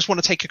really want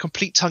to take a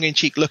complete tongue in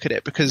cheek look at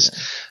it because,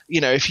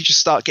 if you just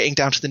start getting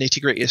down to the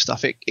nitty gritty of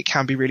stuff, it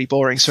can be really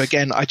boring. So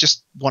again, I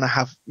just want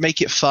to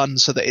make it fun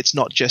so that it's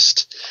not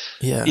just,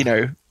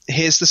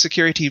 here's the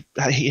security,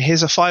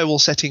 here's a firewall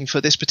setting for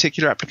this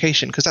particular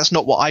application, because that's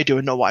not what I do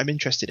and not what I'm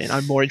interested in.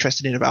 I'm more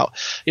interested in about,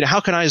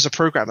 how can I as a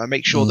programmer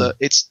make sure that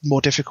it's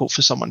more difficult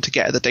for someone to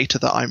get at the data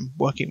that I'm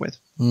working with.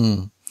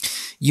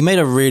 You made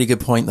a really good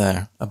point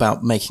there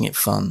about making it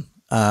fun,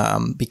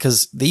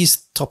 because these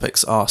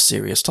topics are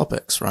serious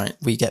topics, right?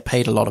 We get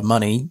paid a lot of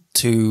money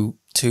to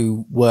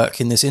work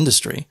in this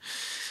industry,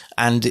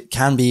 and it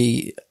can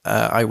be,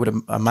 I would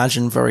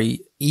imagine,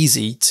 very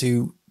easy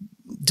to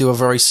do a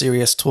very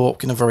serious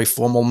talk in a very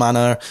formal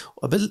manner,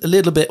 a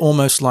little bit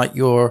almost like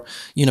your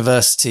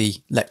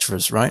university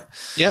lecturers, right?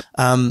 Yep.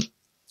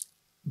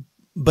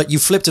 But you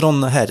flipped it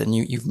on the head, and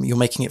you're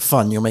making it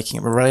fun. You're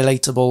making it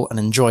relatable and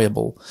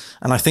enjoyable,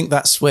 and I think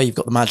that's where you've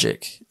got the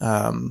magic.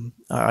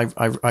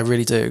 I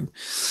really do.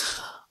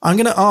 I'm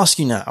going to ask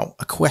you now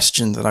a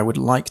question that I would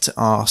like to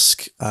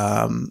ask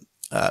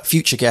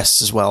future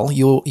guests as well.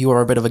 You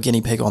are a bit of a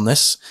guinea pig on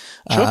this,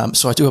 sure.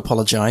 So I do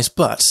apologize.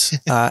 But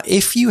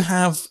if you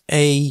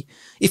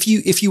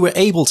were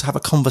able to have a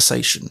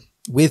conversation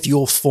with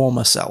your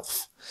former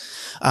self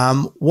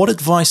What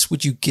advice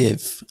would you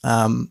give?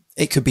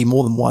 It could be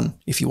more than one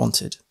if you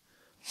wanted.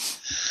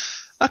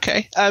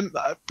 Okay.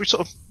 We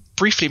sort of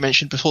briefly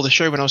mentioned before the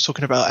show when I was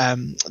talking about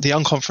the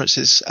young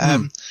conferences.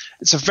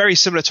 It's a very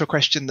similar to a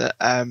question that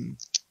an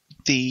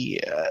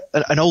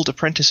old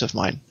apprentice of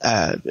mine,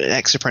 an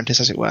ex-apprentice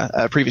as it were,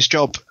 a previous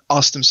job,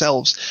 asked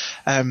themselves.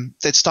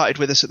 They'd started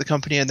with us at the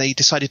company and they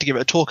decided to give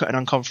it a talk at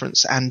an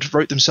unconference and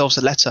wrote themselves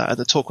a letter, and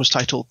the talk was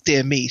titled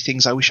 "Dear Me,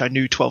 Things I Wish I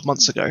Knew 12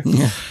 Months Ago."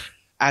 Yeah.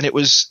 And it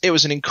was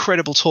an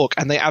incredible talk,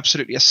 and they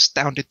absolutely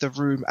astounded the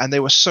room, and they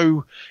were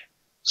so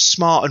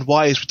smart and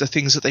wise with the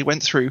things that they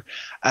went through.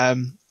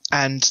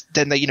 And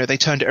then they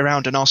turned it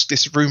around and asked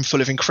this room full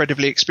of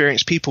incredibly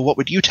experienced people, what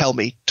would you tell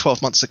me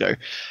 12 months ago?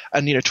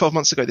 And, 12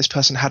 months ago, this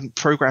person hadn't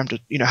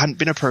hadn't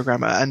been a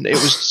programmer. And it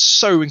was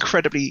so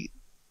incredibly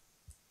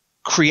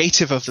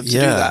creative of them to do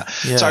that.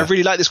 Yeah. So I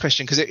really like this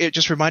question because it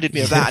just reminded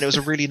me of that. And it was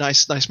a really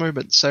nice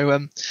moment.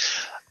 So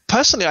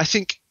personally, I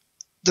think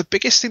the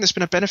biggest thing that's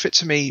been a benefit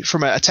to me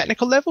from a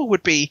technical level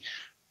would be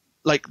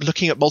like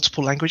looking at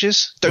multiple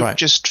languages. Don't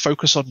just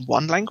focus on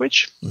one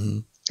language. Mm-hmm.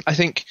 I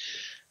think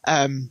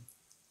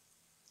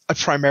I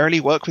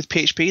primarily work with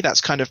PHP.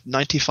 That's kind of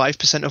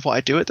 95% of what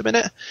I do at the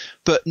minute.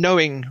 But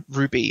knowing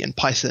Ruby and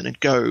Python and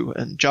Go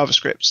and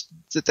JavaScript,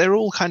 that they're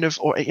all kind of,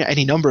 or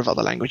any number of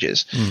other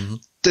languages,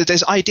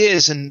 there's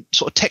ideas and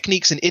sort of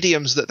techniques and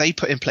idioms that they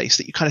put in place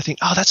that you kind of think,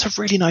 oh, that's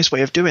a really nice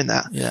way of doing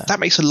that. Yeah. That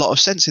makes a lot of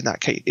sense in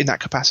that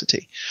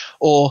capacity.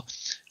 Or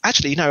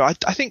actually, no, I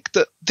think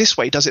that this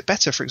way does it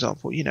better, for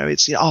example.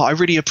 It's, I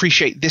really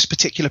appreciate this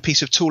particular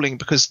piece of tooling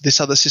because this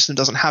other system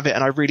doesn't have it,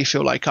 and I really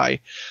feel like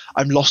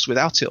I'm lost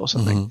without it or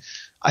something. Mm-hmm.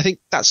 I think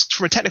that's,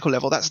 from a technical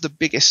level, that's the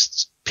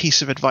biggest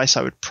piece of advice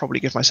I would probably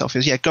give myself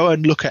is, go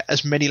and look at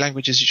as many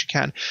languages as you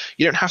can.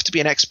 You don't have to be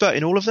an expert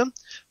in all of them,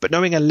 but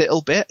knowing a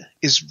little bit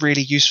is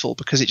really useful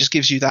because it just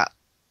gives you that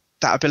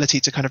ability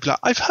to kind of be like,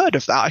 I've heard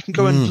of that. I can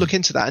go and look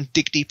into that and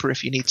dig deeper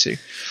if you need to.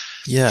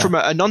 Yeah. From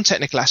a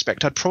non-technical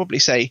aspect, I'd probably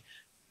say,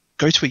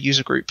 go to a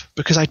user group,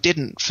 because I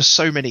didn't for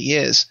so many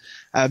years.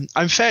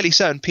 I'm fairly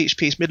certain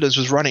PHP East Midlands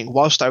was running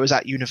whilst I was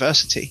at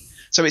university.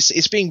 So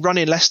it's being run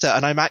in Leicester,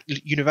 and I'm at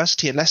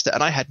university in Leicester,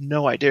 and I had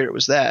no idea it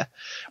was there.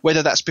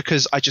 Whether that's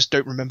because I just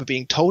don't remember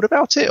being told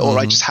about it, or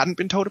I just hadn't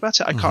been told about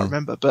it, I can't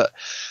remember. But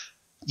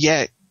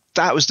yeah,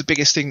 that was the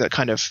biggest thing that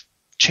kind of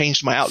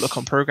changed my outlook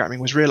on programming,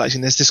 was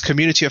realizing there's this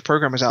community of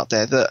programmers out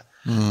there that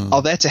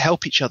are there to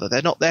help each other.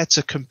 They're not there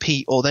to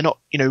compete, or they're not,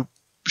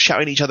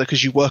 shouting at each other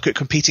because you work at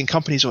competing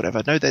companies or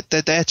whatever. No,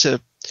 they're there to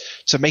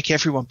make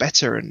everyone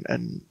better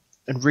and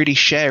really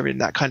share in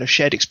that kind of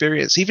shared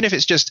experience. Even if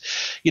it's just,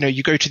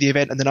 you go to the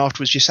event and then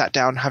afterwards you sat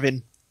down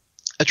having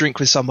a drink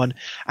with someone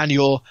and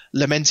you're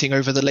lamenting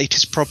over the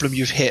latest problem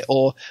you've hit,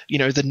 or,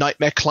 the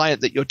nightmare client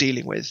that you're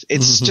dealing with.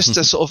 It's just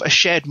a sort of a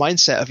shared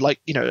mindset of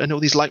and all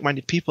these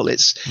like-minded people.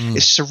 It's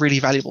just a really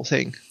valuable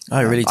thing.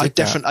 I really dig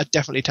that. I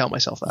definitely tell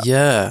myself that.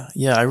 Yeah,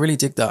 I really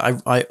dig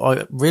that.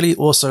 I really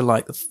also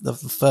like the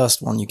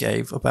first one you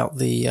gave about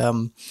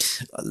the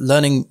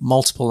learning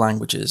multiple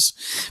languages,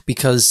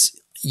 because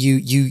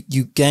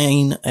you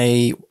gain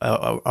a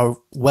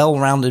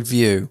well-rounded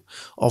view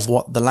of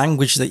what the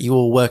language that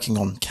you're working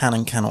on can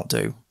and cannot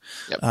do.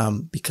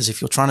 Yep. Because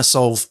if you're trying to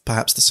solve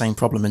perhaps the same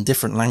problem in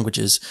different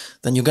languages,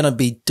 then you're going to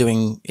be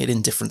doing it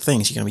in different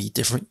things. You're going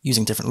to be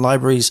using different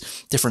libraries,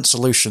 different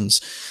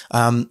solutions.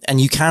 And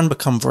you can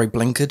become very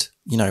blinkered.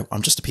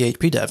 I'm just a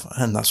PHP dev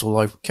and that's all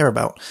I care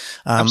about.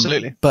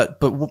 Absolutely.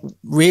 But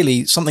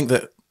really something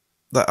that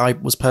I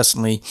was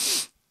personally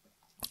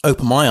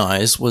opened my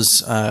eyes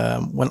was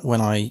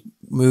when I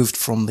moved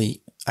from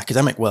the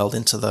academic world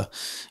into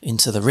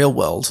the real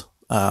world.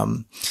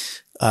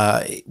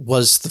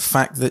 Was the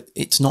fact that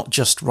it's not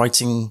just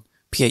writing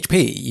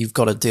PHP. You've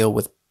got to deal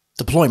with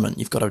deployment.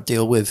 You've got to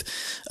deal with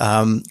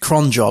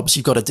cron jobs.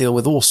 You've got to deal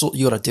with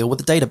you got to deal with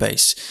the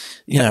database.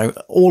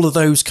 All of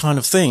those kind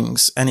of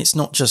things. And it's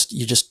not just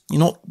you're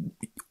not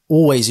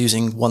always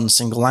using one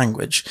single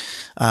language.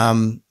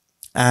 You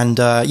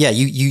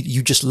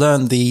just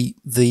learn the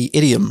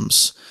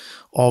idioms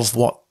of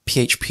what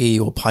PHP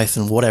or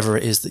Python, whatever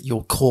it is that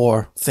your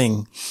core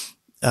thing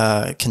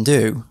can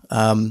do.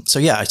 I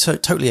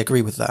totally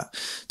agree with that.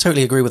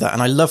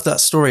 And I love that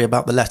story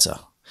about the letter.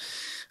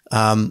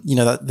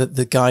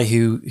 The guy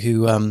who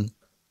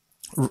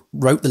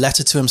wrote the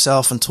letter to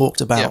himself and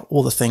talked about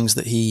all the things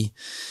that he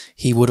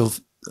would have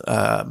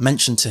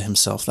mentioned to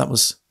himself.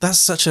 That's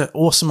such an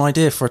awesome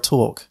idea for a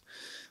talk.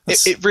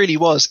 It really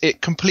was.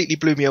 It completely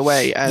blew me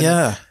away.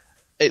 And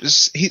it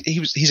was,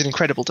 he's an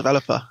incredible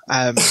developer,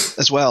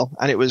 as well.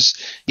 And it was,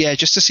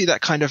 just to see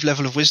that kind of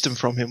level of wisdom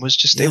from him was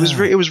just, it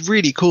was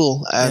really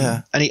cool.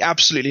 And he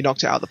absolutely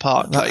knocked it out of the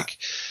park. I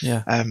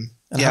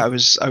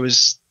was like,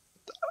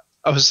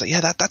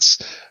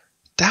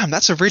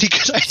 that's a really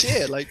good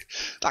idea. Like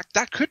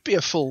that could be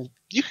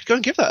you could go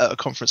and give that at a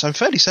conference. I'm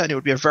fairly certain it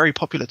would be a very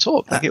popular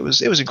talk. Like it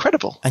was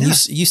incredible. And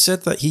you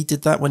said that he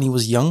did that when he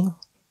was young?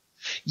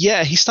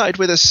 Yeah, he started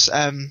with us,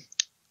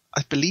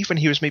 I believe when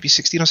he was maybe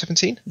 16 or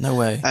 17. No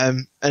way.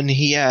 And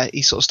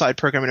he sort of started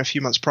programming a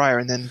few months prior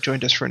and then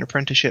joined us for an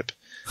apprenticeship.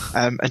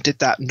 and did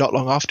that not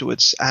long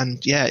afterwards.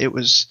 And yeah,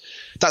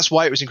 that's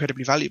why it was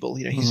incredibly valuable.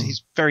 You know,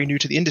 he's very new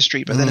to the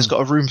industry, but then has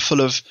got a room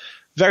full of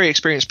very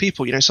experienced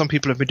people. You know, some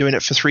people have been doing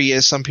it for 3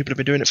 years, some people have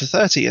been doing it for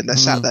 30, and they're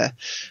sat there.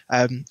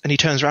 And he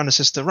turns around and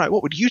says to them, right,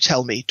 what would you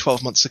tell me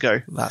 12 months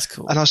ago? That's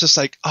cool. And I was just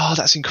like, oh,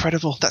 that's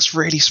incredible. That's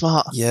really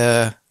smart.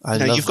 Yeah, I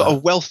love you've got a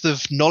wealth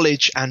of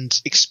knowledge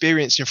and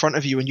experience in front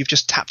of you, and you've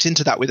just tapped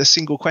into that with a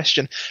single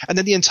question. And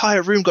then the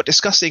entire room got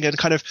discussing and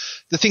kind of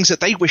the things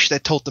that they wish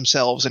they'd told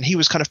themselves, and he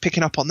was kind of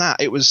picking up on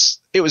that. It was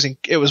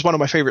one of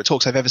my favorite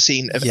talks I've ever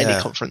seen of any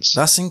conference.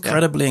 That's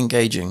incredibly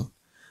engaging.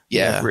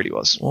 Yeah, it really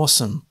was.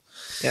 Awesome.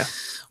 Yeah.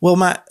 Well,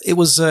 Matt, it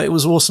was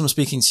awesome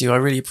speaking to you. I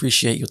really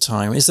appreciate your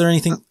time. Is there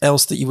anything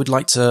else that you would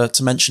like to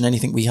mention?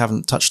 Anything we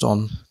haven't touched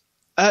on?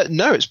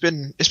 No, it's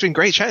been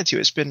great chatting to you.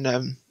 It's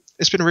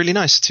been really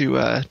nice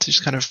to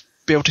just kind of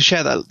be able to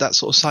share that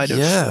sort of side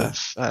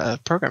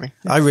of programming.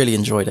 I really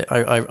enjoyed it.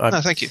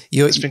 No, thank you.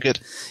 It's been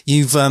good.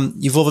 You've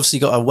obviously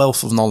got a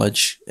wealth of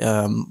knowledge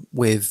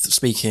with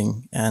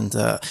speaking, and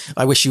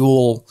I wish you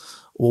all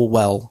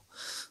well.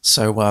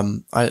 So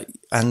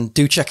and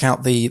do check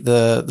out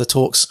the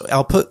talks.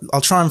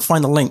 I'll try and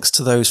find the links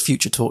to those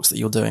future talks that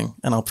you're doing,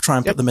 and I'll try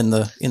and put them in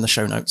the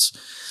show notes.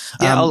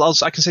 Yeah,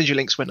 I can send you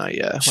links when I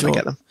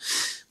get them.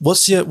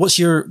 What's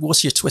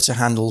your Twitter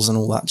handles and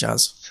all that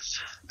jazz?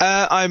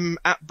 I'm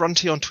at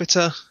Brunty on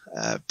Twitter,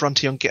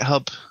 Brunty on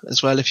GitHub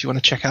as well. If you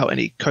want to check out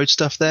any code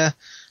stuff there,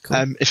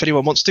 cool. If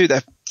anyone wants to,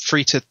 they're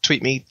free to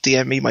tweet me,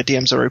 DM me. My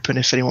DMs are open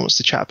if anyone wants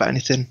to chat about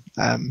anything.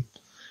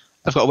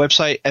 I've got a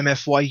website,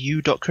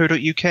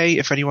 mfyu.co.uk.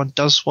 If anyone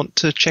does want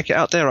to check it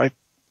out there,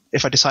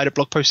 if I decide a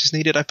blog post is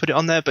needed, I put it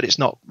on there, but it's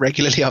not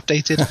regularly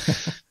updated.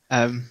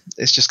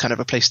 It's just kind of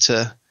a place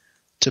to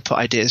put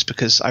ideas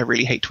because I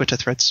really hate Twitter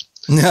threads.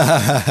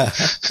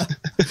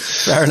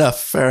 Fair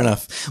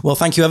enough. Well,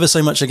 thank you ever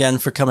so much again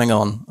for coming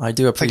on. I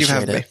do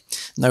appreciate it.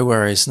 No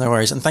worries.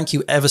 And thank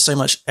you ever so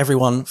much,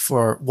 everyone,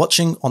 for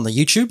watching on the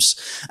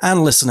YouTubes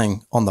and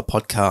listening on the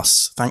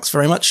podcasts. Thanks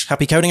very much.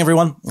 Happy coding,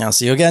 everyone. I'll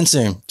see you again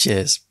soon.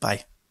 Cheers.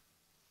 Bye.